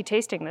actually be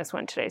tasting this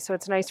one today. So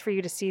it's nice for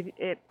you to see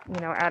it,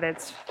 at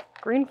its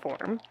green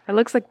form. It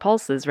looks like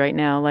pulses right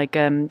now, like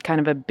kind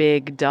of a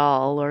big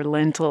dal or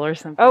lentil or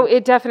something. Oh,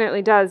 it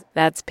definitely does.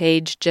 That's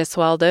Paige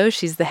Gesualdo.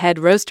 She's the head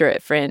roaster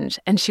at Fringe,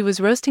 and she was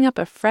roasting up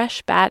a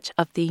fresh batch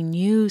of the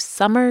new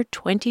summer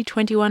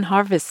 2021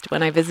 harvest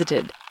when I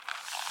visited.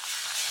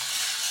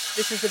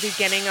 This is the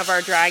beginning of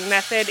our drying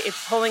method.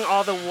 It's pulling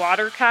all the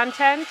water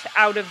content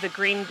out of the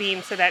green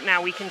bean so that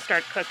now we can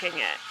start cooking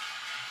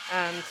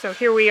it. So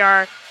here we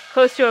are,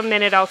 close to a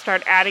minute. I'll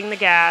start adding the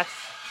gas.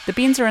 The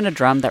beans are in a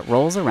drum that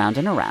rolls around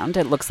and around.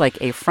 It looks like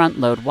a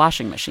front-load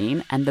washing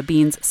machine, and the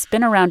beans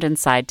spin around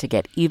inside to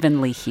get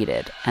evenly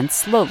heated. And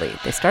slowly,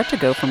 they start to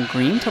go from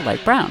green to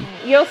light brown.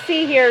 You'll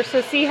see here,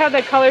 so see how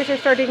the colors are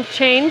starting to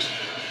change?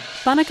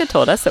 Monica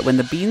told us that when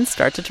the beans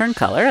start to turn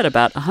color at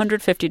about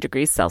 150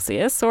 degrees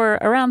Celsius or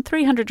around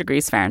 300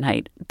 degrees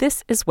Fahrenheit,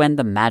 this is when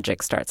the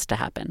magic starts to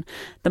happen.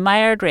 The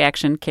Maillard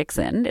reaction kicks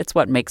in. It's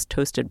what makes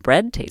toasted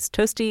bread taste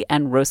toasty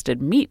and roasted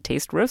meat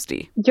taste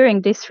roasty.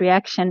 During this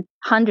reaction,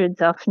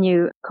 hundreds of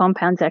new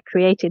compounds are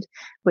created,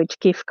 which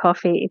give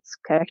coffee its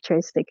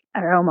characteristic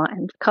aroma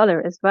and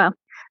color as well.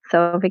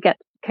 So we get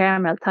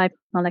caramel-type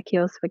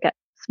molecules, we get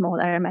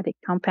small aromatic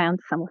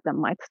compounds. Some of them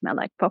might smell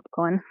like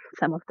popcorn.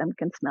 Some of them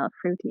can smell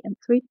fruity and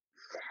sweet.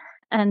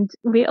 And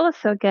we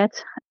also get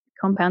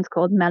compounds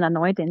called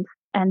melanoidins.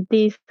 And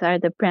these are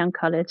the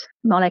brown-colored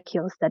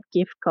molecules that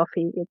give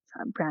coffee its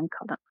brown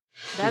color.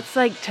 That's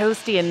like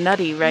toasty and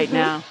nutty right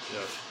now.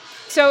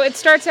 So it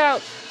starts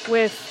out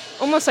with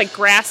almost like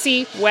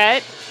grassy,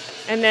 wet.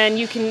 And then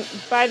you can,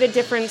 by the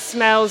different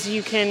smells,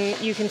 you can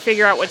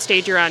figure out what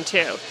stage you're on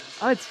too.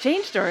 Oh, it's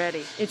changed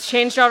already. It's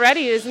changed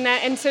already, isn't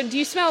that? And so do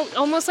you smell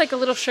almost like a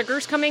little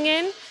sugars coming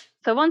in?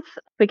 So once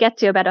we get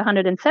to about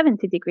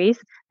 170 degrees,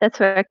 that's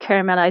where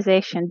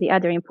caramelization, the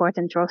other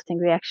important roasting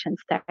reaction,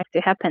 starts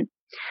to happen.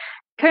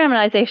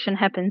 Caramelization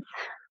happens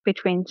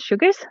between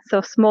sugars,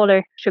 so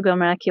smaller sugar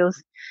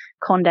molecules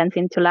condense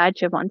into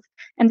larger ones.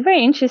 And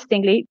very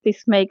interestingly,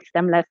 this makes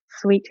them less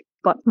sweet,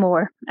 but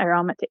more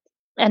aromatic.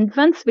 And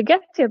once we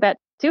get to about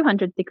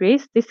 200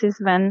 degrees, this is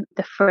when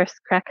the first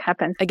crack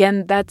happens.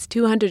 Again, that's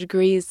 200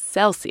 degrees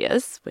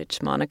Celsius,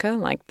 which Monica,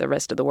 like the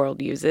rest of the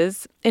world,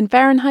 uses. In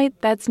Fahrenheit,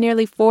 that's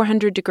nearly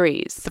 400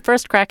 degrees. The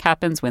first crack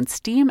happens when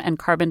steam and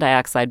carbon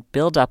dioxide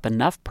build up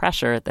enough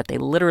pressure that they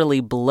literally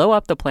blow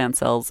up the plant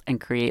cells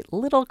and create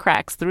little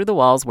cracks through the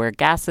walls where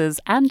gases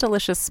and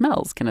delicious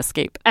smells can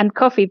escape. And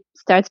coffee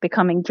starts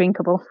becoming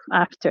drinkable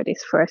after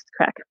this first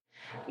crack.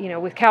 You know,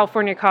 with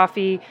California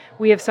coffee,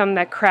 we have some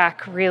that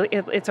crack really,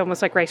 it's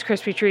almost like Rice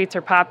Krispie treats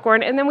or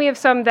popcorn. And then we have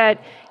some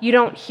that you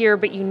don't hear,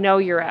 but you know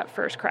you're at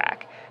first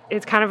crack.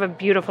 It's kind of a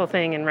beautiful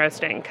thing in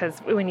roasting because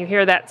when you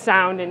hear that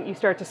sound and you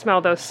start to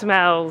smell those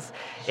smells,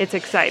 it's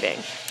exciting.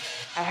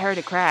 I heard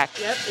a crack.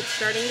 Yep, it's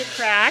starting to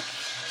crack.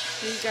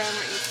 Here you go, I want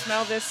you to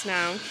smell this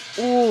now.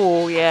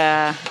 Ooh,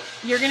 yeah.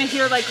 You're going to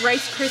hear like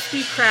Rice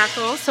Krispie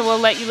crackle, so we'll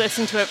let you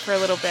listen to it for a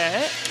little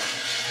bit.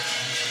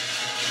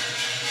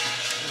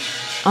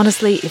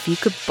 Honestly, if you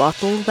could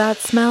bottle that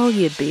smell,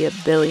 you'd be a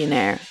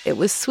billionaire. It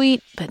was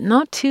sweet, but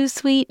not too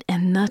sweet,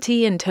 and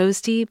nutty and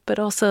toasty, but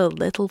also a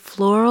little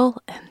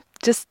floral and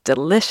just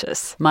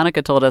delicious.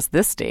 Monica told us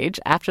this stage,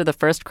 after the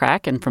first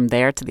crack and from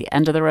there to the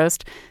end of the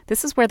roast,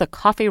 this is where the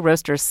coffee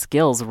roaster's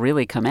skills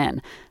really come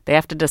in. They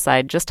have to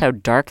decide just how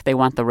dark they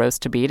want the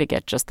roast to be to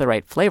get just the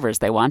right flavors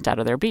they want out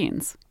of their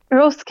beans. A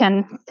roast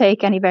can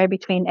take anywhere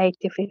between 8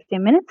 to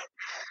 15 minutes.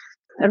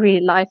 A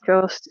really light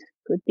roast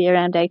could be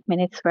around 8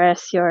 minutes,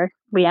 whereas your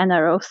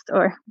Vienna roast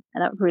or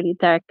a really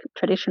dark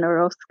traditional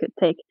roast could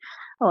take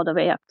all the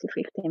way up to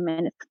 15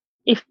 minutes.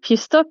 If you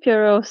stop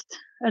your roast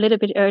a little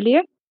bit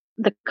earlier,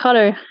 the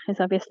color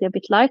is obviously a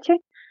bit lighter,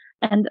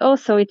 and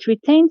also it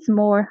retains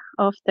more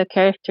of the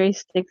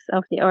characteristics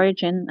of the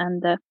origin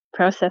and the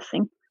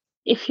processing.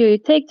 If you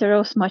take the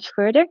roast much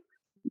further,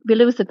 we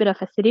lose a bit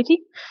of acidity,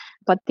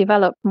 but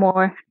develop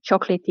more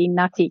chocolatey,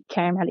 nutty,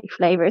 caramelly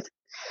flavors.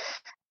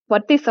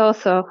 But this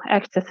also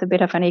acts as a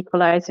bit of an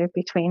equalizer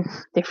between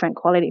different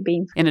quality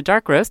beans. In a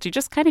dark roast, you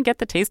just kind of get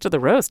the taste of the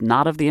roast,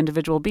 not of the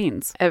individual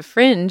beans. At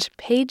Fringe,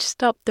 Paige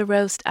stopped the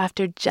roast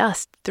after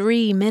just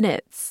 3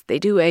 minutes. They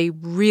do a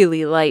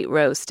really light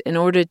roast in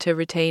order to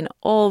retain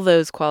all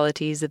those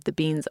qualities of the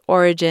bean's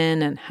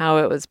origin and how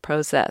it was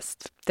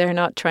processed. They're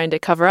not trying to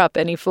cover up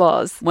any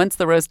flaws. Once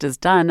the roast is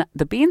done,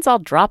 the beans all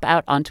drop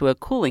out onto a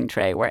cooling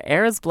tray where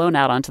air is blown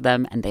out onto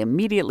them and they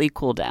immediately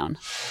cool down.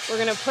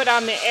 We're going to put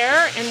on the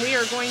air and we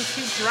are going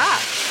to drop.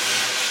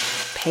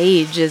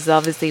 Paige is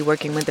obviously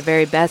working with the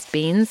very best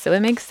beans, so it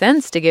makes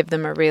sense to give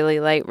them a really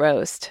light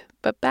roast.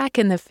 But back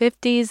in the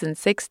 50s and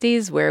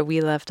 60s, where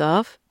we left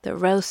off, the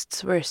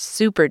roasts were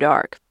super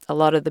dark. A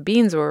lot of the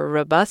beans were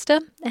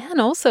Robusta, and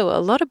also a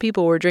lot of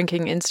people were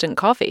drinking instant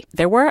coffee.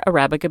 There were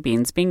Arabica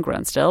beans being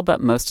grown still, but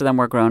most of them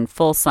were grown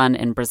full sun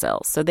in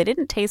Brazil, so they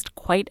didn't taste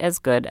quite as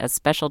good as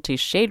specialty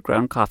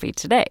shade-grown coffee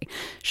today.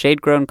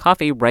 Shade-grown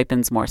coffee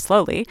ripens more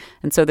slowly,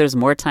 and so there's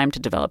more time to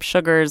develop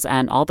sugars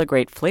and all the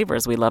great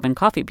flavors we love in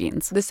coffee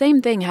beans. The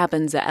same thing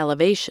happens at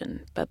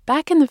elevation, but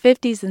back in the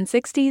 50s and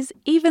 60s,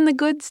 even the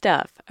good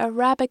stuff,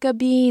 Arabica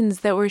beans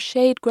that were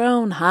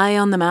shade-grown high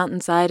on the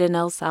mountainside in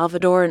El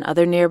Salvador and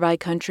other nearby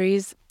countries,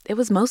 it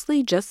was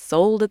mostly just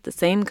sold at the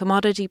same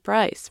commodity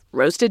price,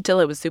 roasted till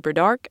it was super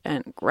dark,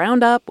 and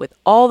ground up with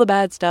all the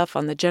bad stuff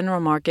on the general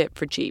market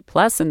for cheap.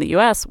 Plus, in the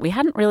U.S., we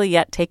hadn't really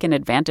yet taken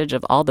advantage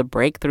of all the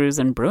breakthroughs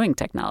in brewing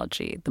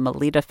technology, the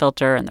Melita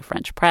filter and the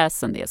French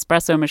press and the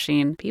espresso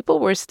machine. People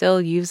were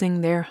still using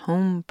their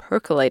home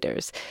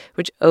percolators,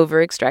 which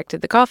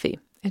over-extracted the coffee.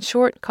 In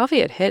short,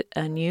 coffee had hit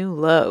a new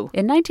low.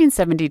 In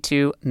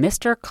 1972,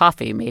 Mr.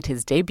 Coffee made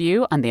his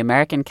debut on the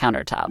American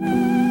countertop.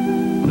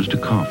 Mr.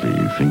 Coffee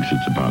thinks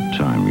it's about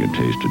time you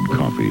tasted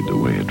coffee the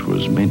way it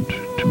was meant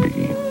to be.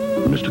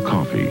 Mr.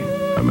 Coffee,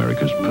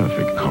 America's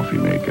perfect coffee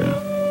maker,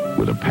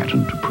 with a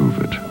patent to prove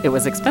it. It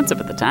was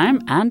expensive at the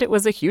time, and it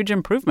was a huge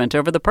improvement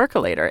over the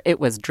percolator. It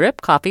was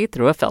drip coffee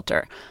through a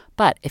filter.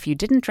 But if you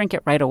didn't drink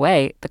it right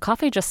away, the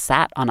coffee just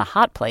sat on a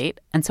hot plate,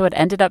 and so it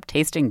ended up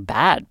tasting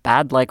bad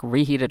like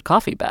reheated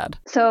coffee bad.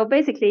 So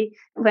basically,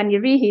 when you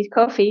reheat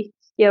coffee,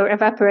 you're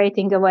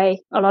evaporating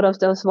away a lot of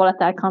those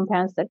volatile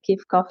compounds that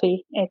give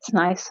coffee its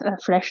nice,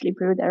 freshly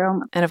brewed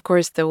aroma. And of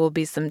course, there will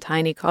be some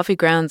tiny coffee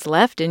grounds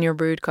left in your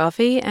brewed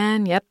coffee,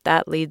 and yep,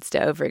 that leads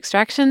to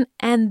over-extraction.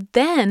 And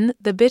then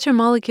the bitter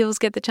molecules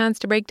get the chance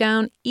to break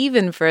down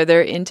even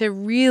further into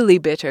really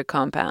bitter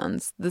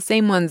compounds, the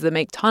same ones that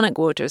make tonic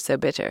water so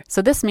bitter.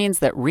 So this means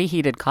that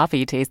reheated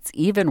coffee tastes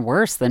even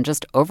worse than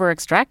just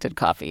over-extracted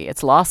coffee.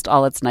 It's lost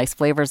all its nice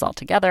flavors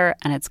altogether,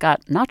 and it's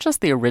got not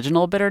just the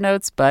original bitter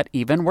notes, but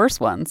even worse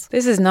ones.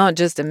 This is not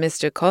just a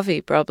Mr.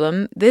 Coffee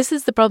problem. This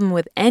is the problem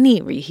with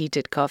any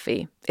reheated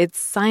coffee. It's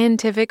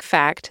scientific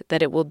fact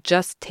that it will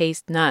just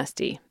taste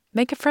nasty.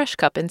 Make a fresh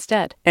cup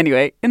instead.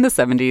 Anyway, in the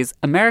 70s,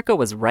 America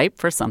was ripe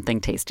for something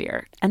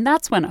tastier. And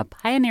that's when a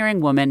pioneering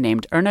woman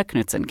named Erna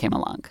Knudsen came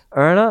along.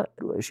 Erna,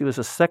 she was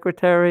a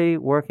secretary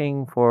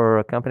working for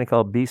a company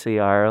called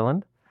BC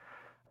Ireland.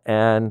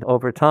 And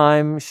over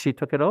time, she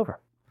took it over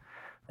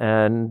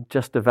and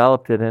just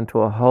developed it into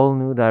a whole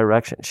new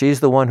direction. She's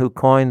the one who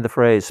coined the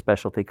phrase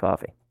specialty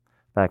coffee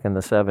back in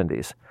the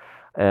 70s.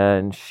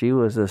 And she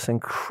was this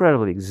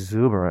incredibly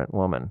exuberant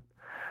woman,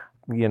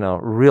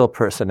 real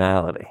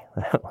personality.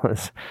 That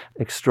was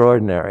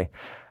extraordinary.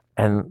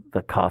 And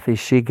the coffee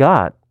she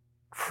got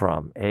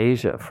from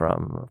Asia,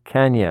 from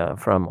Kenya,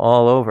 from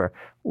all over,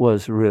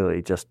 was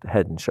really just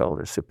head and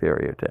shoulders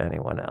superior to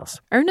anyone else.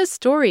 Erna's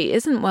story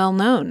isn't well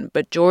known,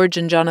 but George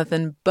and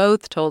Jonathan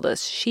both told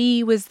us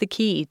she was the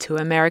key to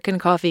American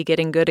coffee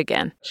getting good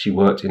again. She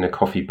worked in a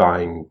coffee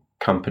buying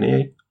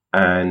company,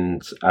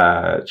 and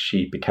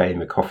she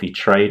became a coffee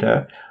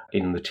trader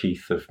in the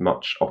teeth of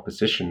much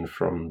opposition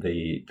from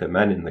the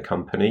men in the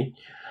company.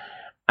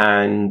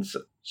 And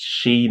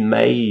she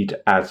made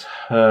as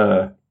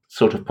her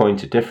sort of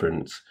point of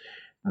difference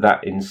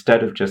that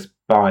instead of just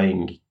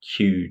buying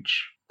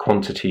huge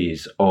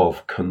quantities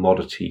of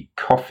commodity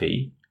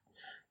coffee,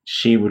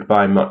 she would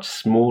buy much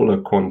smaller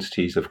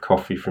quantities of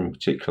coffee from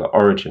particular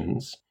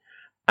origins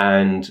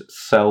and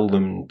sell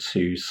them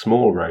to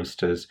small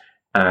roasters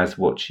as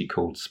what she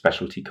called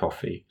specialty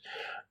coffee.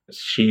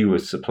 She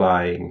was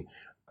supplying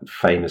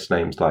famous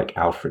names like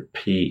Alfred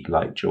Peet,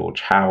 like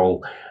George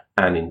Howell,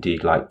 and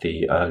indeed like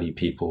the early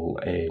people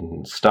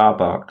in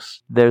Starbucks.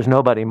 There's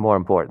nobody more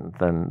important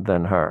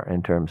than her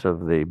in terms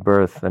of the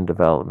birth and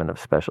development of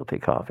specialty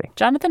coffee.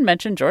 Jonathan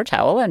mentioned George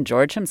Howell, and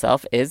George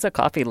himself is a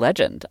coffee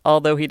legend,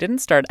 although he didn't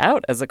start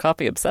out as a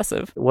coffee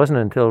obsessive. It wasn't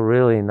until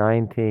really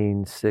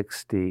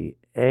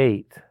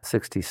 1968,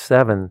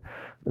 67,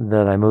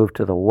 that I moved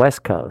to the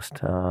West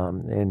Coast,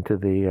 into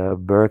the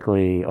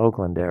Berkeley,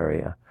 Oakland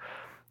area.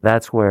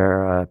 That's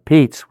where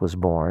Peet's was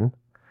born.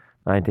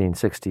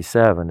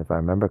 1967, if I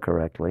remember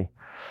correctly.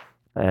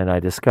 And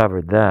I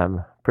discovered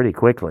them pretty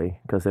quickly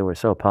because they were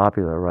so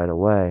popular right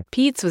away.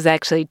 Peet's was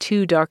actually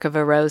too dark of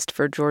a roast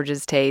for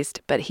George's taste,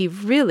 but he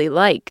really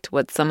liked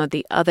what some of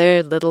the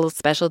other little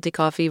specialty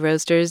coffee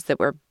roasters that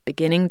were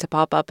beginning to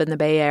pop up in the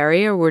Bay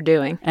Area were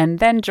doing. And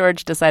then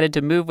George decided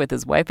to move with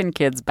his wife and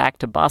kids back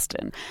to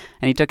Boston.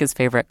 And he took his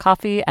favorite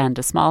coffee and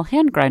a small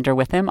hand grinder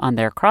with him on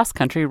their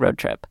cross-country road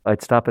trip.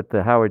 I'd stop at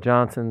the Howard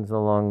Johnson's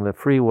along the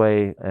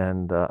freeway,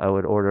 and I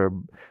would order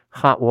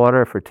hot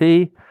water for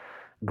tea,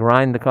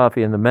 grind the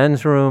coffee in the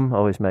men's room,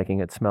 always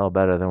making it smell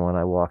better than when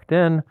I walked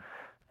in,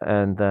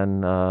 and then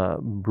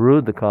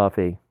brewed the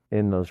coffee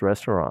in those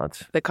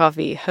restaurants. The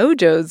coffee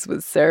Hojo's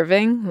was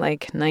serving,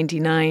 like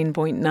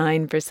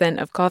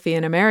 99.9% of coffee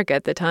in America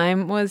at the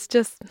time, was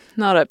just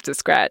not up to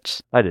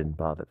scratch. I didn't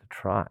bother to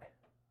try.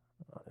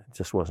 It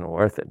just wasn't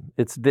worth it.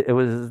 It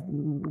was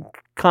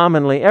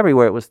commonly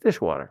everywhere. It was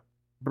dishwater,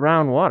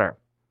 brown water,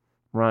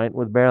 right,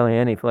 with barely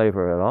any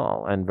flavor at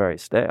all and very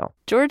stale.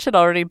 George had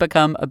already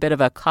become a bit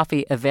of a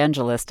coffee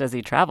evangelist as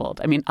he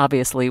traveled. I mean,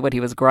 obviously, what he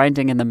was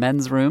grinding in the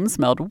men's room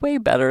smelled way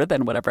better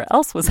than whatever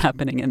else was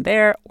happening in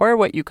there or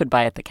what you could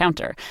buy at the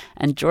counter.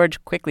 And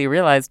George quickly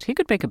realized he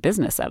could make a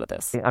business out of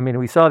this. I mean,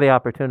 we saw the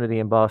opportunity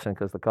in Boston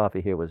because the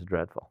coffee here was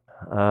dreadful.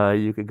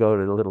 You could go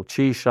to the little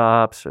cheese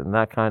shops and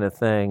that kind of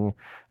thing,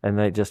 and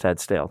they just had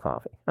stale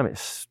coffee. I mean,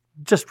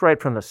 just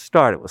right from the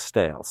start, it was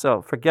stale.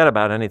 So forget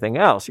about anything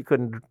else. You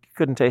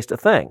couldn't taste a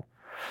thing.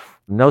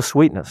 No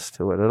sweetness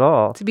to it at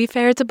all. To be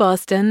fair to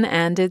Boston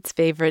and its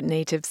favorite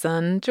native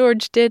son,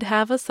 George did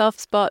have a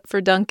soft spot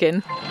for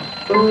Dunkin'.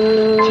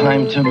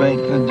 Time to make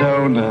the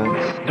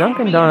donuts.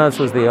 Dunkin' Donuts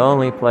was the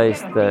only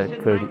place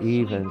that could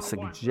even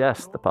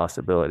suggest the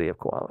possibility of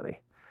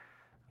quality.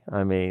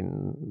 I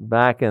mean,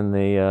 back in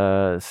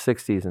the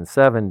 60s and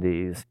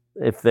 70s,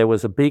 if there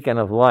was a beacon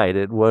of light,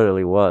 it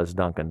really was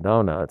Dunkin'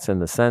 Donuts, in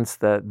the sense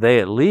that they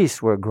at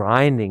least were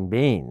grinding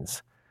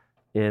beans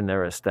in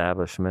their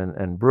establishment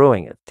and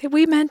brewing it. Did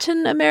we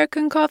mention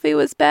American coffee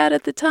was bad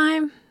at the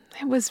time?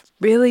 It was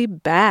really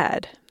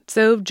bad.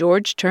 So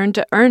George turned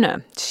to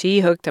Erna.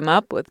 She hooked him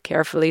up with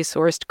carefully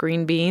sourced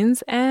green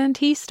beans, and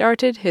he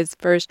started his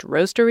first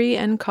roastery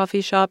and coffee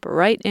shop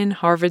right in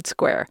Harvard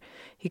Square.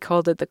 He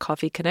called it the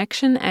Coffee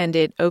Connection, and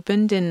it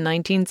opened in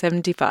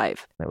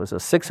 1975. It was a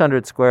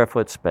 600 square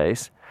foot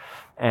space,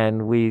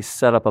 and we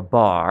set up a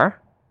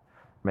bar.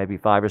 Maybe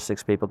 5 or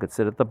 6 people could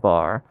sit at the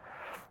bar.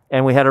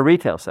 And we had a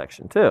retail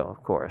section too,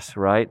 of course,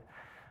 right?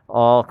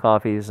 All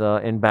coffees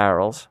in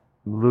barrels,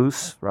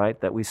 loose, right,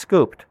 that we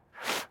scooped.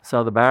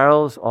 So the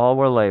barrels all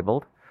were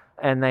labeled,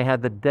 and they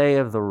had the day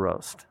of the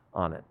roast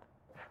on it.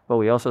 But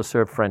we also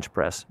served French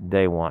press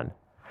day one.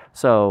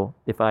 So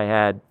if I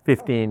had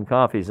 15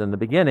 coffees in the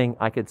beginning,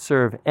 I could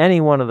serve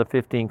any one of the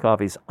 15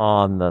 coffees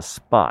on the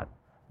spot,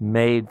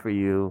 made for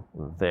you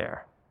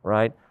there,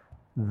 right?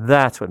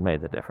 That's what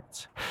made the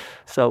difference.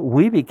 So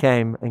we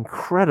became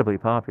incredibly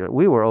popular.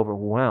 We were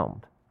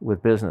overwhelmed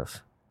with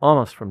business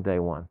almost from day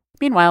one.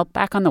 Meanwhile,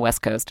 back on the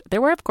West Coast,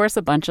 there were, of course,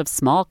 a bunch of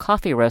small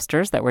coffee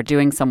roasters that were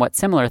doing somewhat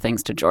similar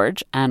things to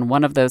George, and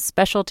one of those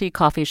specialty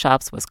coffee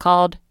shops was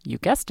called, you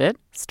guessed it,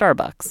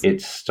 Starbucks.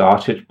 It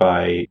started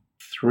by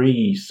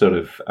 3 sort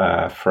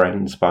of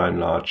friends, by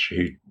and large,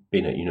 who'd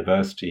been at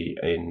university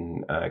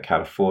in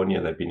California.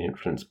 They'd been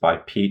influenced by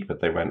Peet, but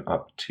they went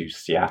up to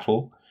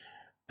Seattle.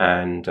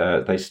 And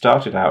they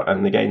started out,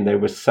 and again, they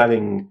were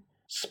selling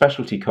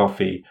specialty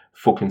coffee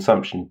for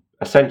consumption,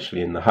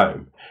 essentially in the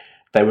home.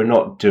 They were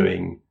not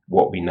doing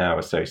what we now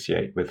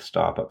associate with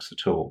Starbucks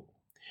at all.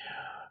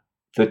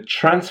 The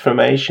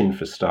transformation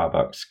for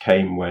Starbucks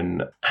came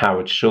when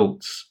Howard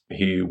Schultz,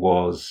 who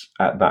was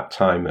at that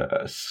time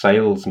a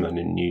salesman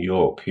in New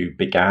York who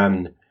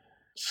began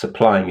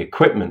supplying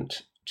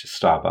equipment to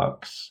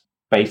Starbucks,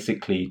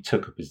 basically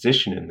took a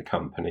position in the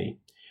company.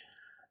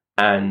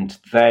 And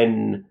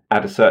then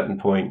at a certain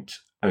point,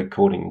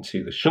 according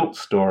to the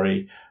Schultz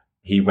story,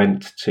 he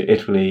went to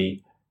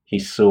Italy, he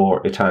saw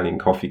Italian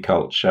coffee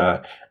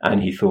culture,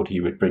 and he thought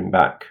he would bring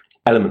back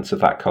elements of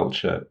that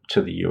culture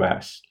to the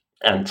US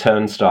and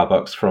turn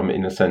Starbucks from,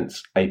 in a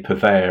sense, a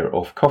purveyor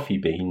of coffee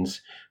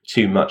beans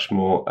to much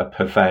more a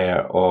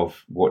purveyor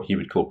of what he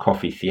would call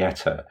coffee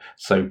theatre.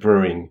 So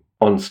brewing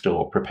on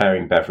store,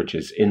 preparing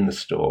beverages in the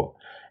store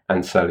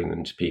and selling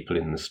them to people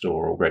in the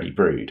store already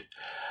brewed,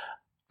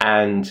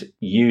 and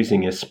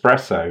using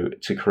espresso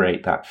to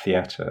create that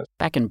theatre.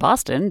 Back in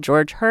Boston,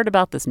 George heard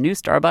about this new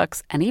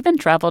Starbucks and even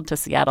traveled to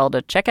Seattle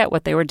to check out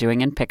what they were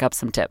doing and pick up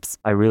some tips.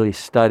 I really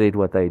studied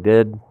what they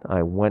did.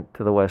 I went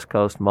to the West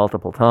Coast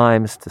multiple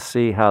times to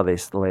see how they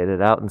laid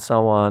it out and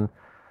so on.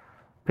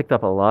 Picked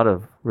up a lot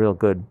of real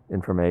good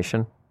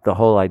information. The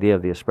whole idea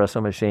of the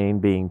espresso machine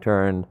being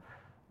turned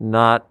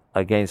not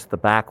against the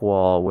back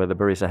wall where the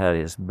barista had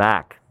his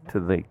back to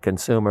the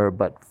consumer,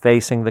 but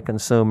facing the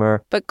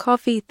consumer. But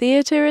coffee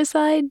theater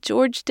aside,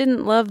 George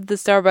didn't love the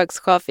Starbucks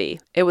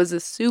coffee. It was a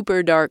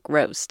super dark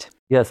roast.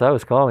 Yes, I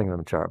was calling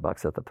them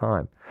Starbucks at the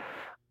time.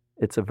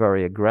 It's a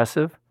very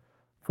aggressive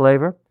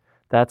flavor.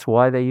 That's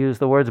why they use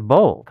the words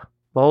bold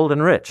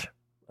and rich,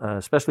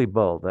 especially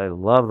bold. I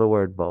love the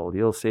word bold.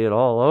 You'll see it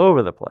all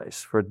over the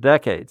place. For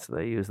decades,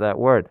 they use that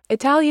word.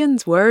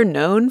 Italians were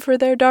known for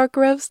their dark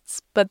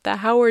roasts, but the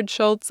Howard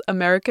Schultz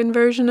American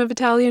version of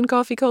Italian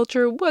coffee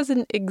culture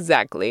wasn't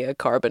exactly a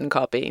carbon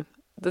copy.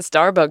 The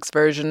Starbucks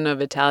version of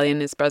Italian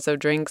espresso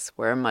drinks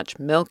were much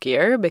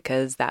milkier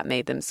because that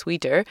made them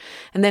sweeter.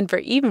 And then for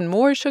even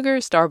more sugar,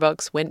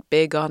 Starbucks went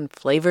big on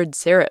flavored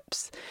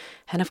syrups.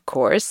 And of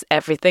course,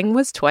 everything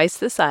was twice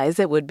the size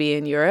it would be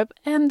in Europe,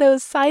 and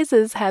those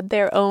sizes had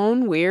their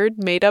own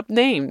weird made-up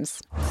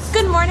names.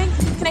 Good morning.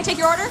 Can I take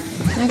your order?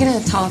 Can I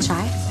get a tall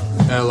chai?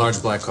 A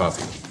large black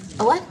coffee.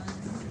 A what?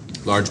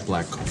 Large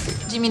black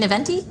coffee. Do you mean a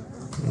venti?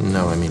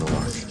 No, I mean a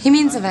large. He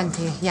means a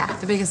venti. Yeah,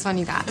 the biggest one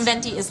you got.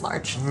 Venti is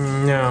large.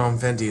 No,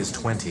 venti is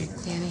 20.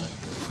 Danny.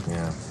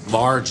 Yeah.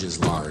 Large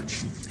is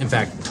large. In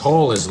fact,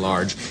 tall is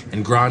large,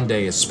 and grande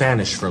is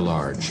Spanish for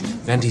large.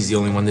 Venti's the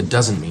only one that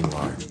doesn't mean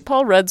large.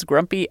 Paul Rudd's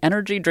grumpy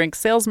energy drink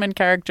salesman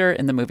character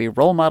in the movie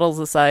Role Models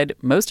aside,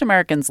 most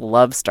Americans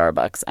love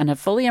Starbucks and have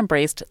fully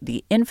embraced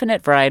the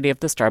infinite variety of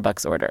the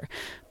Starbucks order.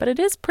 But it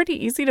is pretty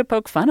easy to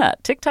poke fun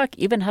at. TikTok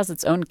even has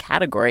its own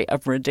category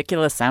of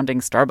ridiculous-sounding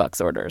Starbucks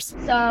orders.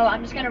 So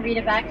I'm just going to read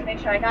it back to make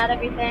sure I got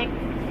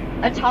everything.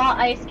 A tall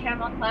iced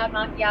caramel cloud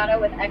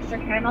macchiato with extra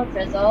caramel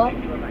drizzle,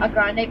 a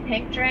grande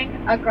pink drink,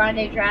 a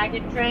grande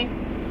dragon drink,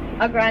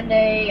 a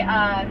grande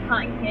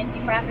cotton candy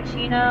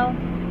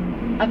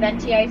frappuccino, a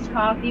venti iced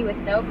coffee with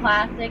no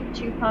classic,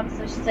 2 pumps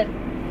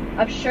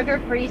of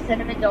sugar-free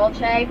cinnamon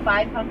dolce,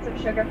 5 pumps of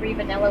sugar-free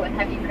vanilla with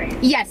heavy cream.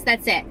 Yes,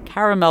 that's it.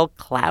 Caramel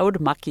cloud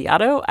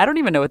macchiato? I don't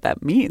even know what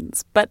that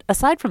means. But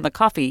aside from the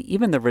coffee,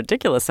 even the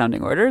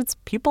ridiculous-sounding orders,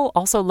 people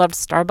also loved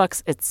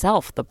Starbucks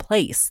itself, the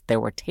place. There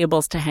were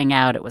tables to hang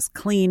out. It was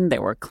clean.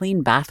 There were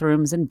clean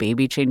bathrooms and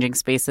baby-changing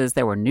spaces.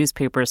 There were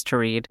newspapers to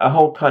read. A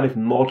whole kind of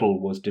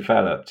model was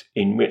developed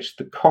in which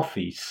the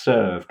coffee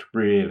served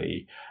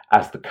really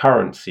as the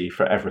currency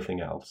for everything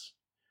else.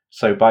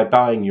 So by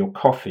buying your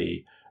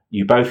coffee,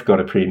 you both got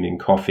a premium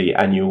coffee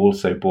and you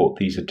also bought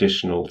these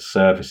additional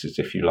services,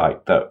 if you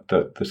like, that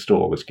the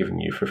store was giving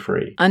you for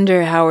free.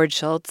 Under Howard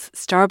Schultz,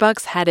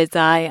 Starbucks had its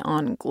eye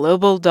on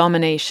global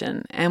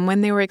domination. And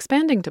when they were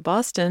expanding to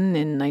Boston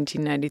in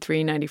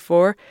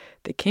 1993-94,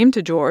 they came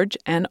to George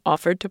and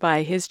offered to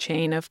buy his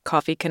chain of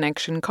Coffee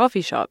Connection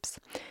coffee shops.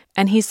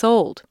 And he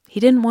sold.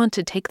 He didn't want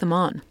to take them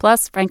on.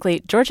 Plus,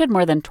 frankly, George had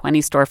more than 20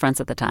 storefronts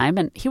at the time,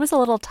 and he was a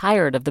little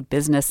tired of the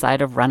business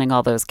side of running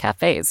all those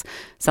cafes.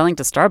 Selling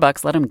to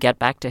Starbucks let him get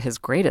back to his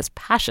greatest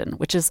passion,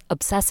 which is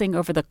obsessing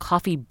over the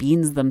coffee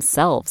beans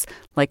themselves,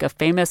 like a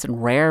famous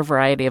and rare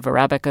variety of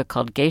Arabica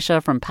called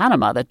Geisha from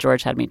Panama that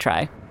George had me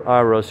try.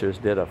 Our roasters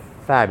did a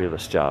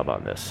fabulous job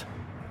on this.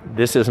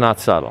 This is not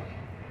subtle.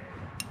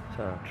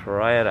 So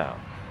try it out.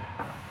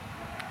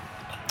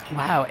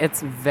 Wow,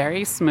 it's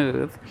very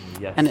smooth.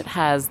 Yes. And it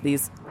has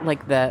these,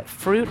 like the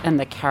fruit and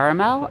the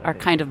caramel are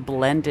kind of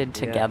blended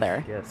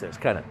together. Yes, there's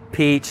kind of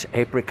peach,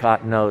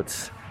 apricot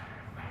notes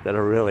that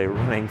are really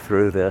running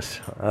through this.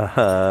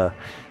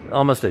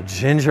 Almost a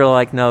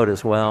ginger-like note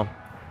as well,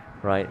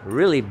 right?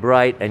 Really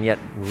bright and yet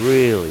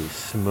really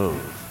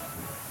smooth.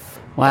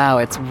 Wow,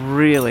 it's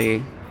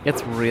really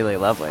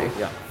lovely.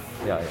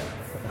 Yeah.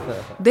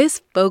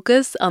 This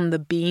focus on the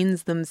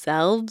beans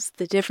themselves,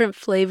 the different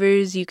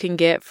flavors you can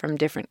get from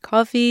different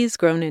coffees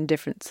grown in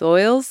different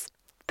soils,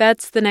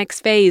 that's the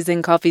next phase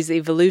in coffee's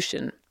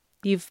evolution.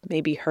 You've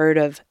maybe heard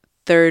of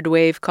third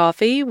wave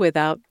coffee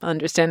without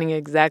understanding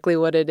exactly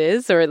what it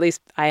is, or at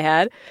least I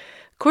had.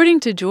 According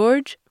to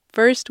George,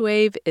 First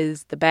wave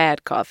is the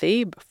bad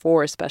coffee,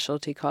 before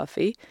specialty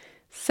coffee.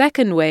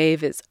 Second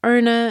wave is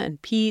Erna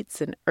and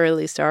Peet's and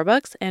early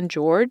Starbucks and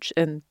George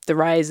and the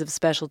rise of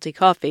specialty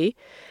coffee.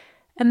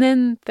 And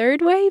then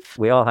third wave?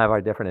 We all have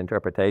our different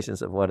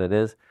interpretations of what it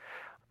is.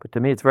 But to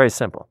me, it's very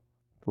simple.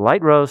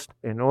 Light roast,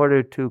 in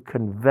order to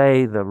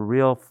convey the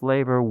real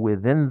flavor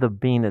within the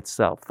bean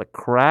itself, the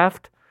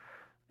craft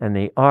and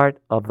the art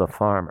of the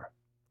farmer,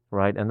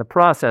 right? And the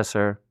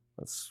processor,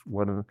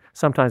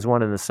 sometimes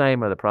one and the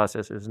same, or the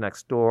processor's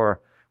next door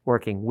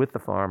working with the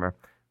farmer,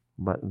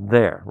 but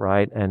there,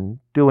 right? And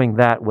doing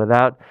that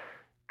without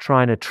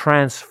trying to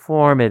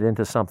transform it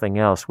into something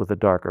else with a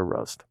darker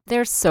roast.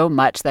 There's so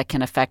much that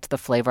can affect the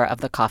flavor of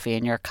the coffee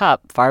in your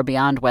cup, far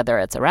beyond whether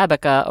it's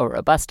Arabica or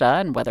Robusta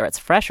and whether it's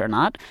fresh or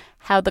not,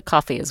 how the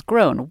coffee is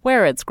grown,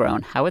 where it's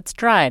grown, how it's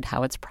dried,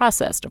 how it's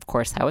processed, of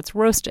course, how it's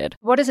roasted.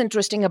 What is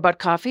interesting about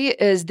coffee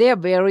is they're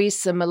very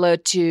similar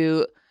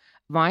to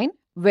wine,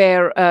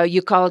 where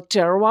you call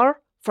terroir.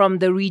 From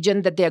the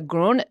region that they're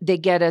grown, they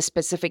get a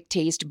specific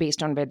taste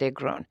based on where they're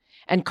grown.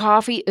 And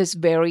coffee is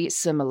very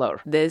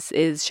similar. This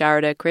is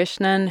Sharada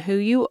Krishnan, who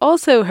you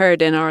also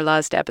heard in our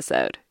last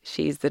episode.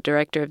 She's the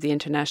director of the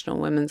International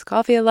Women's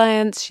Coffee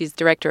Alliance. She's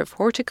director of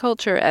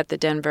horticulture at the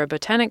Denver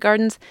Botanic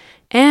Gardens.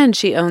 And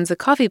she owns a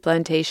coffee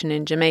plantation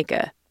in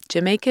Jamaica.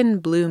 Jamaican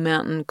Blue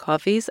Mountain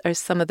coffees are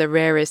some of the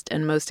rarest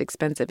and most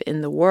expensive in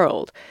the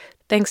world,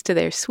 thanks to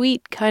their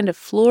sweet, kind of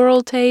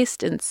floral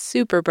taste and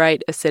super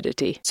bright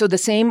acidity. So the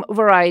same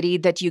variety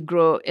that you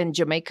grow in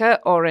Jamaica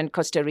or in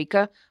Costa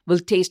Rica will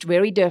taste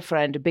very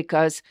different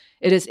because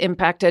it is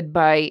impacted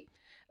by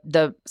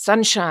the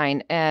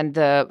sunshine and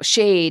the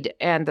shade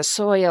and the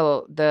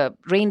soil, the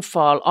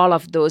rainfall. All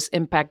of those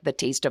impact the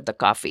taste of the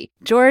coffee.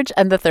 George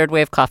and the third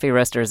wave coffee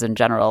roasters in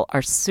general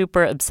are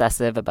super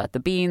obsessive about the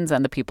beans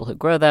and the people who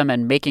grow them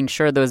and making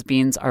sure those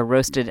beans are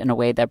roasted in a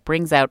way that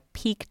brings out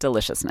peak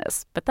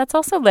deliciousness. But that's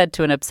also led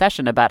to an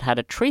obsession about how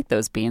to treat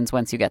those beans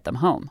once you get them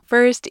home.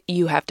 First,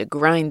 you have to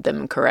grind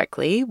them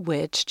correctly,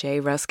 which Jay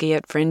Ruskey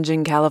at Fringe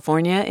in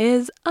California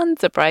is,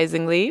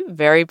 unsurprisingly,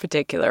 very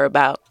particular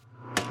about.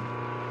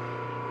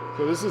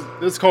 So this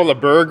is called a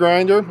burr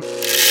grinder.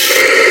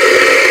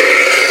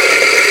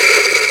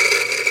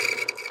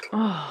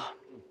 Oh,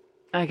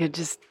 I could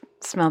just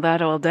smell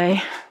that all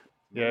day.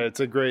 Yeah, it's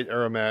a great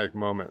aromatic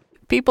moment.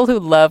 People who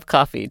love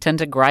coffee tend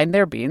to grind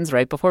their beans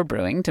right before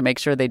brewing to make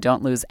sure they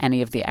don't lose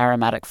any of the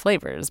aromatic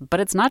flavors. But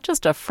it's not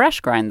just a fresh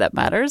grind that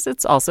matters,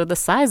 it's also the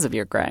size of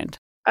your grind.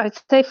 I would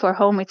say for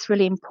home, it's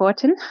really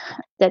important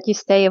that you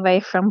stay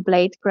away from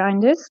blade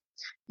grinders.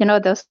 You know,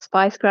 those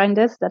spice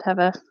grinders that have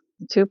a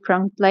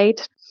two-pronged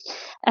blade.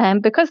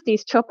 Because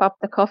these chop up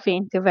the coffee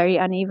into very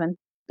uneven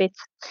bits,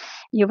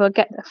 you will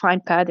get a fine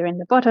powder in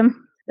the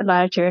bottom, the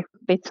larger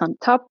bits on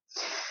top,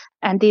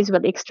 and these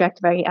will extract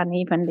very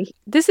unevenly.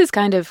 This is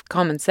kind of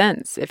common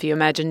sense. If you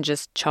imagine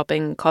just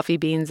chopping coffee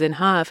beans in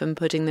half and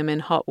putting them in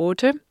hot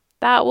water,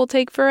 that will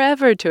take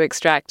forever to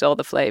extract all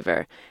the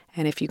flavor.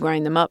 And if you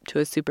grind them up to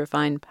a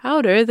superfine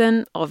powder,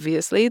 then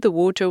obviously the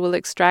water will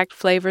extract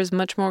flavors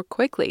much more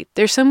quickly.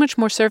 There's so much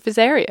more surface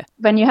area.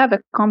 When you have a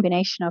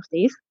combination of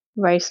these,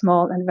 very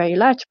small and very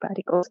large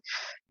particles,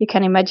 you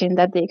can imagine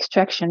that the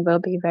extraction will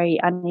be very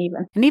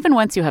uneven. And even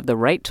once you have the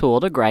right tool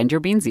to grind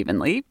your beans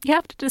evenly, you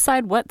have to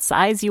decide what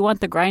size you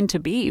want the grind to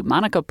be.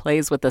 Monica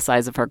plays with the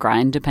size of her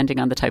grind depending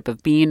on the type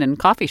of bean and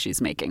coffee she's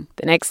making.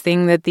 The next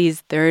thing that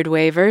these third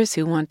wavers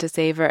who want to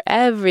savor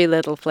every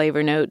little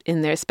flavor note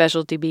in their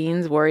specialty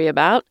beans worry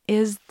about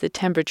is the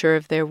temperature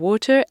of their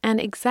water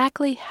and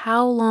exactly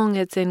how long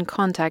it's in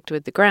contact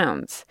with the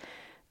grounds.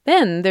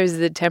 Then there's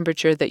the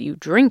temperature that you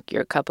drink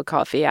your cup of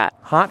coffee at.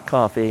 Hot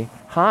coffee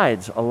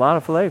hides a lot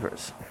of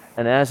flavors.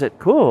 And as it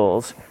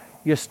cools,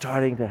 you're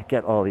starting to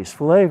get all these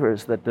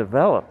flavors that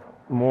develop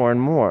more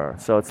and more.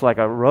 So it's like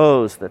a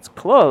rose that's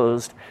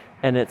closed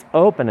and it's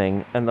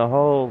opening. And the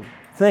whole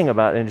thing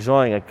about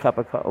enjoying a cup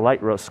of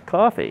light roast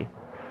coffee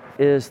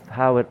is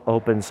how it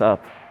opens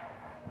up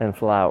and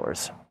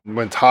flowers.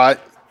 When it's hot,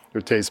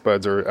 your taste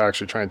buds are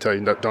actually trying to tell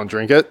you don't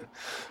drink it.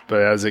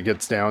 But as it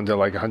gets down to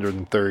like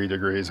 130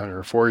 degrees,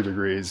 140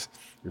 degrees,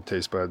 your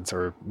taste buds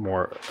are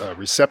more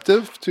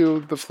receptive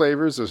to the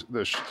flavors,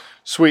 the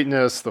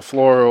sweetness, the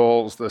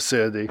florals, the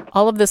acidity.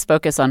 All of this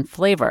focus on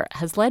flavor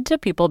has led to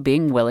people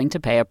being willing to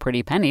pay a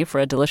pretty penny for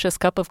a delicious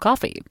cup of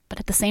coffee. But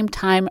at the same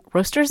time,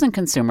 roasters and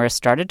consumers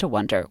started to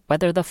wonder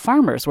whether the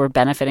farmers were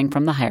benefiting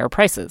from the higher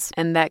prices.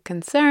 And that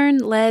concern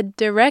led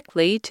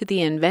directly to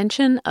the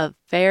invention of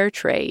fair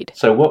trade.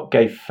 So what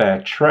gave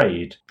fair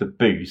trade the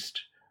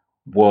boost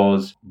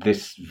was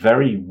this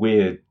very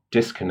weird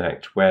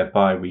disconnect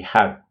whereby we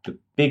had the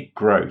big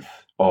growth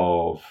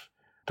of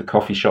the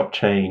coffee shop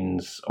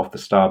chains, of the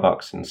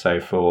Starbucks and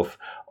so forth,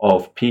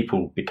 of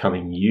people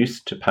becoming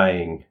used to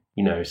paying,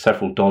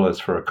 several dollars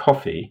for a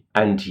coffee,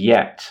 and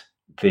yet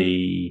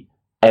the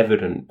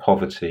evident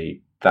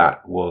poverty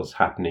that was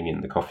happening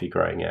in the coffee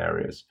growing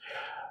areas.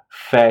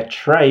 Fair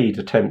trade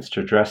attempts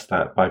to address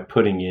that by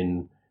putting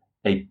in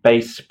a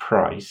base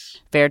price.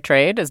 Fair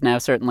trade is now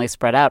certainly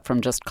spread out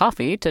from just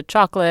coffee to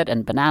chocolate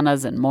and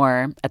bananas and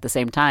more. At the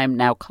same time,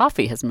 now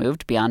coffee has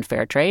moved beyond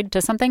fair trade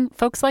to something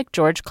folks like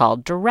George call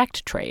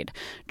direct trade.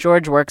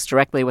 George works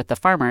directly with the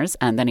farmers,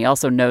 and then he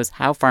also knows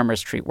how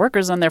farmers treat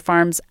workers on their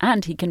farms,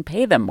 and he can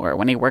pay them more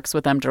when he works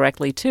with them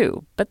directly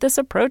too. But this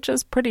approach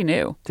is pretty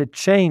new. To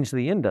change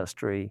the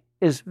industry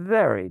is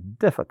very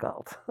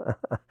difficult.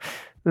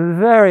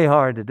 Very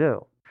hard to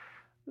do.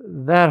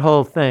 That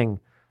whole thing,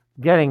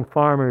 getting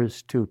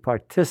farmers to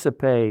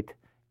participate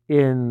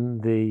in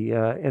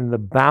the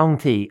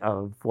bounty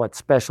of what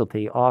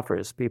specialty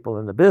offers people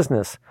in the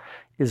business,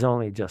 is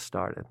only just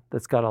started.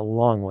 That's got a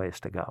long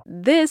ways to go.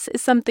 This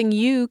is something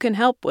you can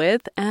help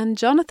with, and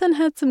Jonathan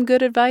had some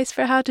good advice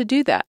for how to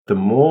do that. The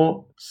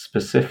more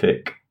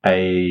specific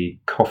a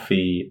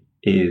coffee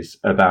is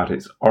about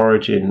its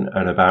origin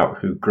and about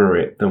who grew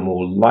it, the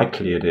more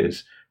likely it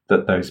is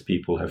that those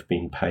people have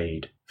been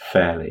paid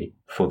fairly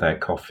for their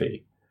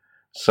coffee.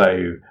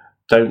 So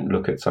don't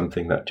look at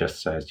something that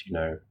just says,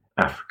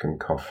 African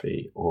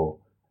coffee or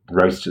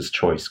Roaster's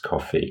Choice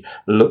coffee.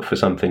 Look for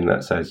something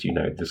that says,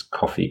 this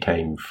coffee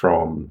came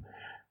from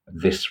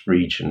this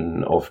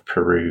region of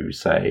Peru,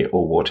 say,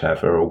 or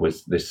whatever, or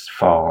was this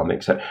farm,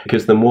 etc.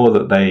 Because the more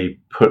that they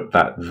put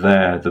that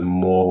there, the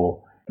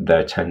more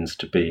there tends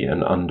to be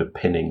an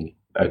underpinning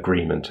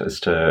agreement as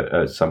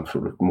to some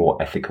sort of more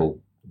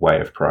ethical way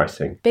of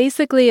pricing.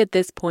 Basically, at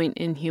this point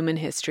in human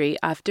history,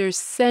 after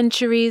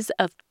centuries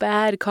of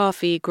bad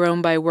coffee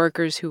grown by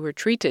workers who were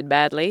treated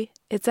badly,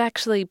 it's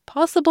actually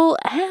possible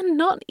and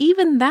not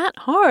even that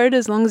hard,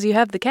 as long as you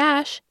have the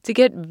cash, to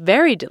get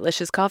very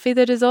delicious coffee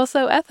that is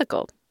also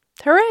ethical.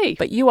 Hooray!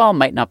 But you all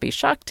might not be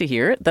shocked to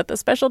hear that the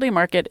specialty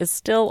market is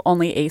still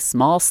only a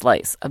small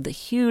slice of the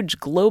huge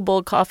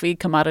global coffee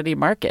commodity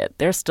market.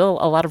 There's still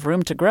a lot of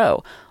room to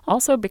grow.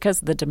 Also because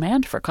the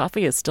demand for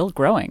coffee is still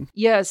growing.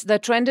 Yes, the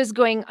trend is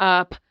going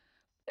up.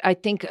 I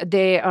think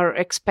they are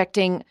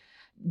expecting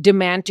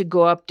demand to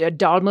go up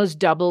to almost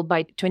double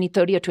by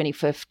 2030 or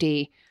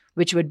 2050,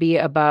 which would be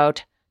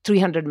about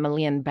 300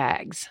 million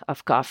bags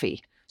of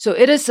coffee. So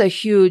it is a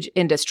huge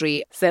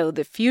industry. So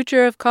the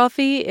future of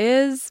coffee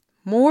is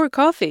more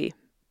coffee,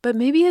 but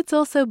maybe it's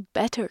also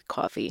better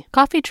coffee.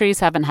 Coffee trees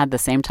haven't had the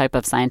same type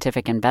of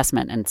scientific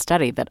investment and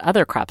study that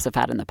other crops have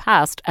had in the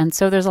past, and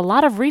so there's a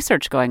lot of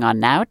research going on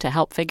now to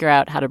help figure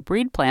out how to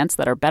breed plants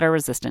that are better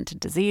resistant to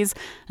disease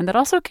and that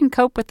also can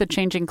cope with the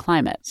changing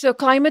climate. So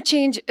climate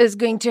change is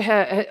going to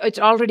it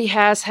already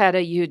has had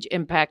a huge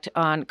impact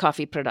on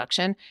coffee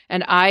production,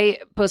 and I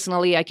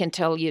can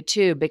tell you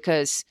too,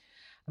 because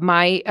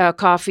my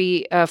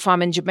coffee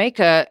farm in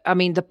Jamaica,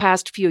 the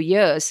past few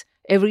years,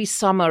 every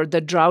summer, the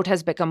drought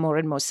has become more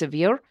and more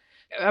severe.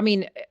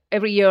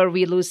 Every year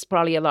we lose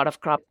probably a lot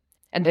of crop,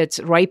 and it's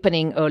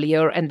ripening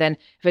earlier. And then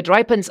if it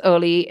ripens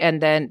early,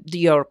 and then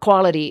your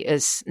quality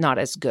is not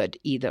as good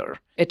either.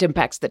 It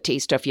impacts the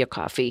taste of your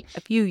coffee.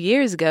 A few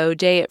years ago,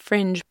 Jay at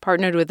Fringe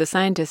partnered with a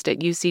scientist at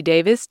UC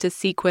Davis to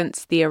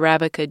sequence the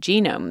Arabica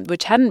genome,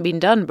 which hadn't been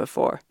done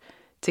before.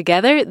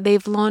 Together,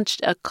 they've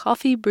launched a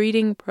coffee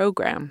breeding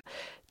program.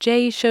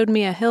 Jay showed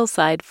me a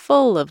hillside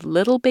full of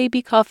little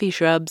baby coffee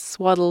shrubs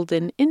swaddled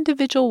in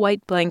individual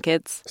white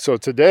blankets. So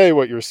today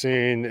what you're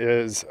seeing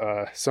is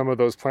some of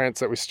those plants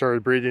that we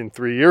started breeding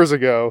 3 years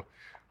ago.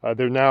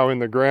 They're now in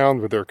the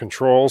ground with their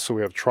controls, so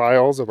we have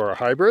trials of our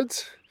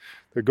hybrids.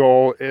 The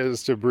goal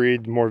is to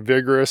breed more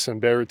vigorous and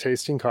better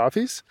tasting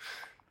coffees.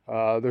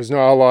 There's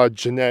not a lot of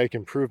genetic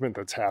improvement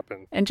that's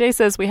happened. And Jay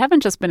says we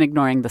haven't just been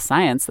ignoring the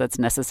science that's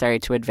necessary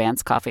to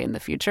advance coffee in the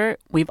future.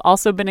 We've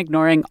also been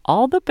ignoring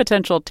all the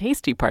potential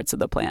tasty parts of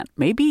the plant,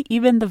 maybe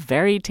even the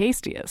very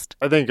tastiest.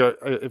 I think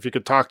if you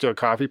could talk to a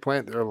coffee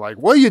plant, they're like,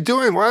 what are you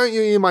doing? Why aren't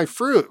you eating my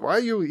fruit? Why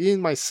are you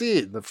eating my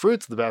seed? The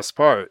fruit's the best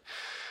part.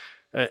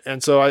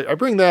 And so I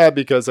bring that up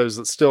because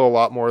there's still a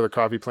lot more the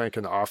coffee plant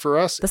can offer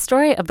us. The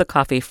story of the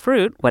coffee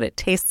fruit, what it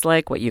tastes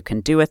like, what you can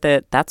do with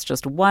it, that's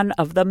just one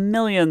of the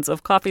millions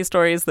of coffee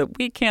stories that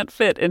we can't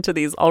fit into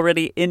these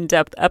already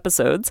in-depth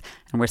episodes.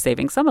 And we're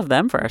saving some of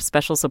them for our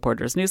special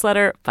supporters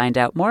newsletter. Find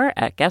out more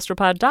at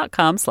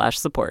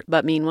gastropod.com/support.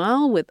 But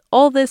meanwhile, with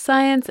all this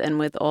science and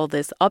with all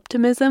this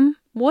optimism,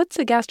 what's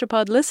a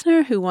Gastropod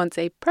listener who wants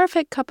a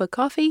perfect cup of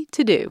coffee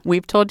to do?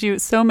 We've told you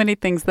so many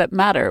things that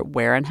matter: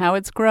 where and how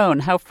it's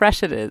grown, how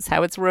fresh it is,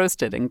 how it's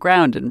roasted and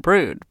ground and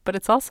brewed. But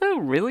it's also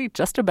really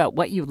just about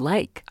what you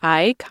like.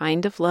 I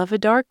kind of love a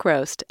dark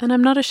roast, and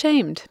I'm not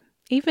ashamed.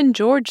 Even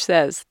George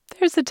says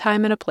there's a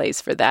time and a place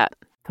for that.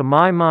 To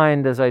my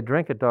mind, as I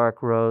drink a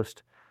dark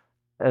roast,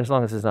 as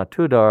long as it's not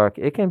too dark,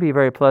 it can be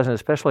very pleasant,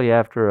 especially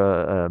after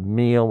a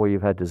meal where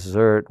you've had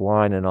dessert,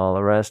 wine, and all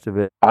the rest of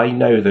it. I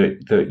know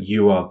that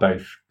you are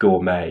both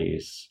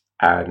gourmets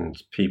and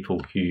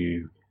people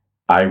who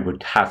I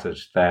would hazard,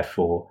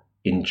 therefore,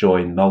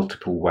 enjoy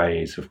multiple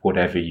ways of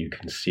whatever you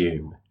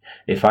consume.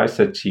 If I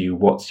said to you,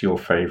 what's your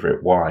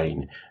favourite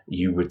wine?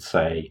 You would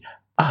say,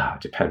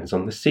 depends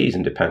on the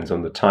season, depends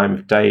on the time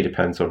of day,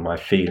 depends on my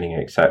feeling,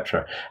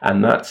 etc.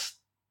 And that's,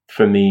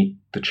 for me,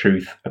 the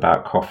truth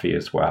about coffee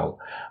as well.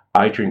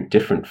 I drink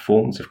different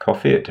forms of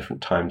coffee at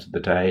different times of the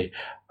day.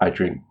 I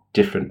drink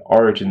different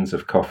origins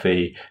of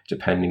coffee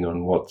depending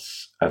on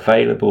what's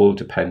available,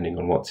 depending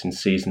on what's in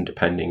season,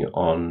 depending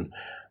on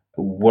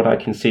what I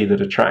can see that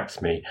attracts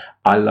me.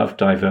 I love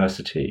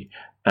diversity,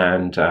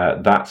 and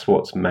that's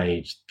what's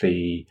made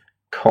the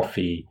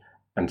coffee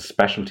and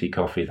specialty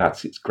coffee,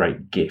 that's its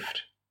great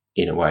gift,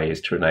 in a way, is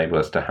to enable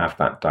us to have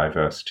that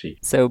diversity.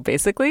 So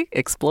basically,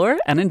 explore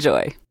and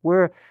enjoy.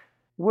 We're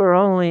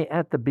only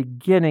at the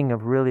beginning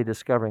of really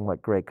discovering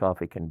what great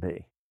coffee can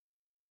be.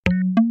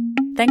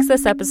 Thanks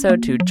this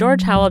episode to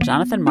George Howell,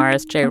 Jonathan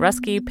Morris, Jay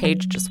Ruski,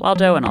 Paige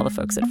Gesualdo, and all the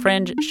folks at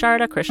Fringe,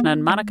 Sharada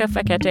Krishnan, Monica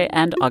Fekete,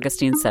 and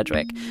Augustine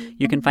Sedgwick.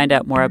 You can find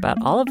out more about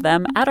all of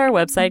them at our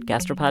website,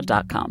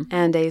 gastropod.com.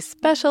 And a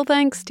special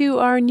thanks to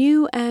our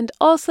new and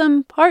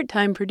awesome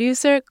part-time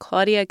producer,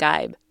 Claudia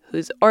Geib,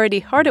 who's already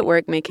hard at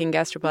work making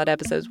Gastropod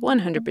episodes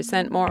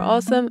 100% more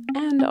awesome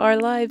and our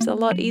lives a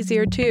lot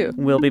easier too.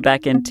 We'll be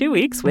back in 2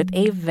 weeks with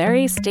a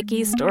very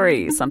sticky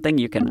story, something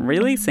you can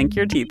really sink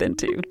your teeth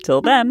into.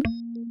 Till then.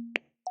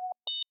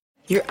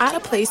 You're at a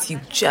place you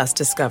just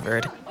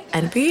discovered.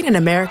 And being an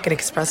American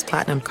Express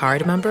Platinum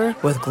Card member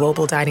with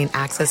Global Dining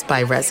Access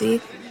by Resy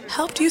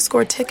helped you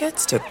score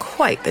tickets to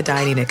quite the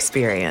dining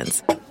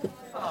experience.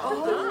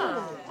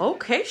 Oh,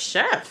 okay,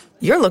 chef.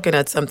 You're looking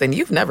at something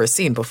you've never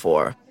seen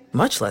before,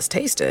 much less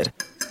tasted.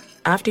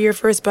 After your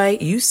first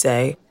bite, you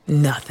say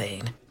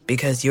nothing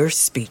because you're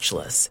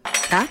speechless.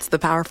 That's the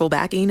powerful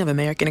backing of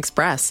American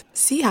Express.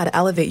 See how to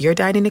elevate your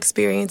dining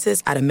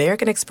experiences at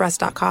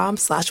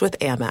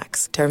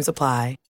americanexpress.com/withAmex. Terms apply.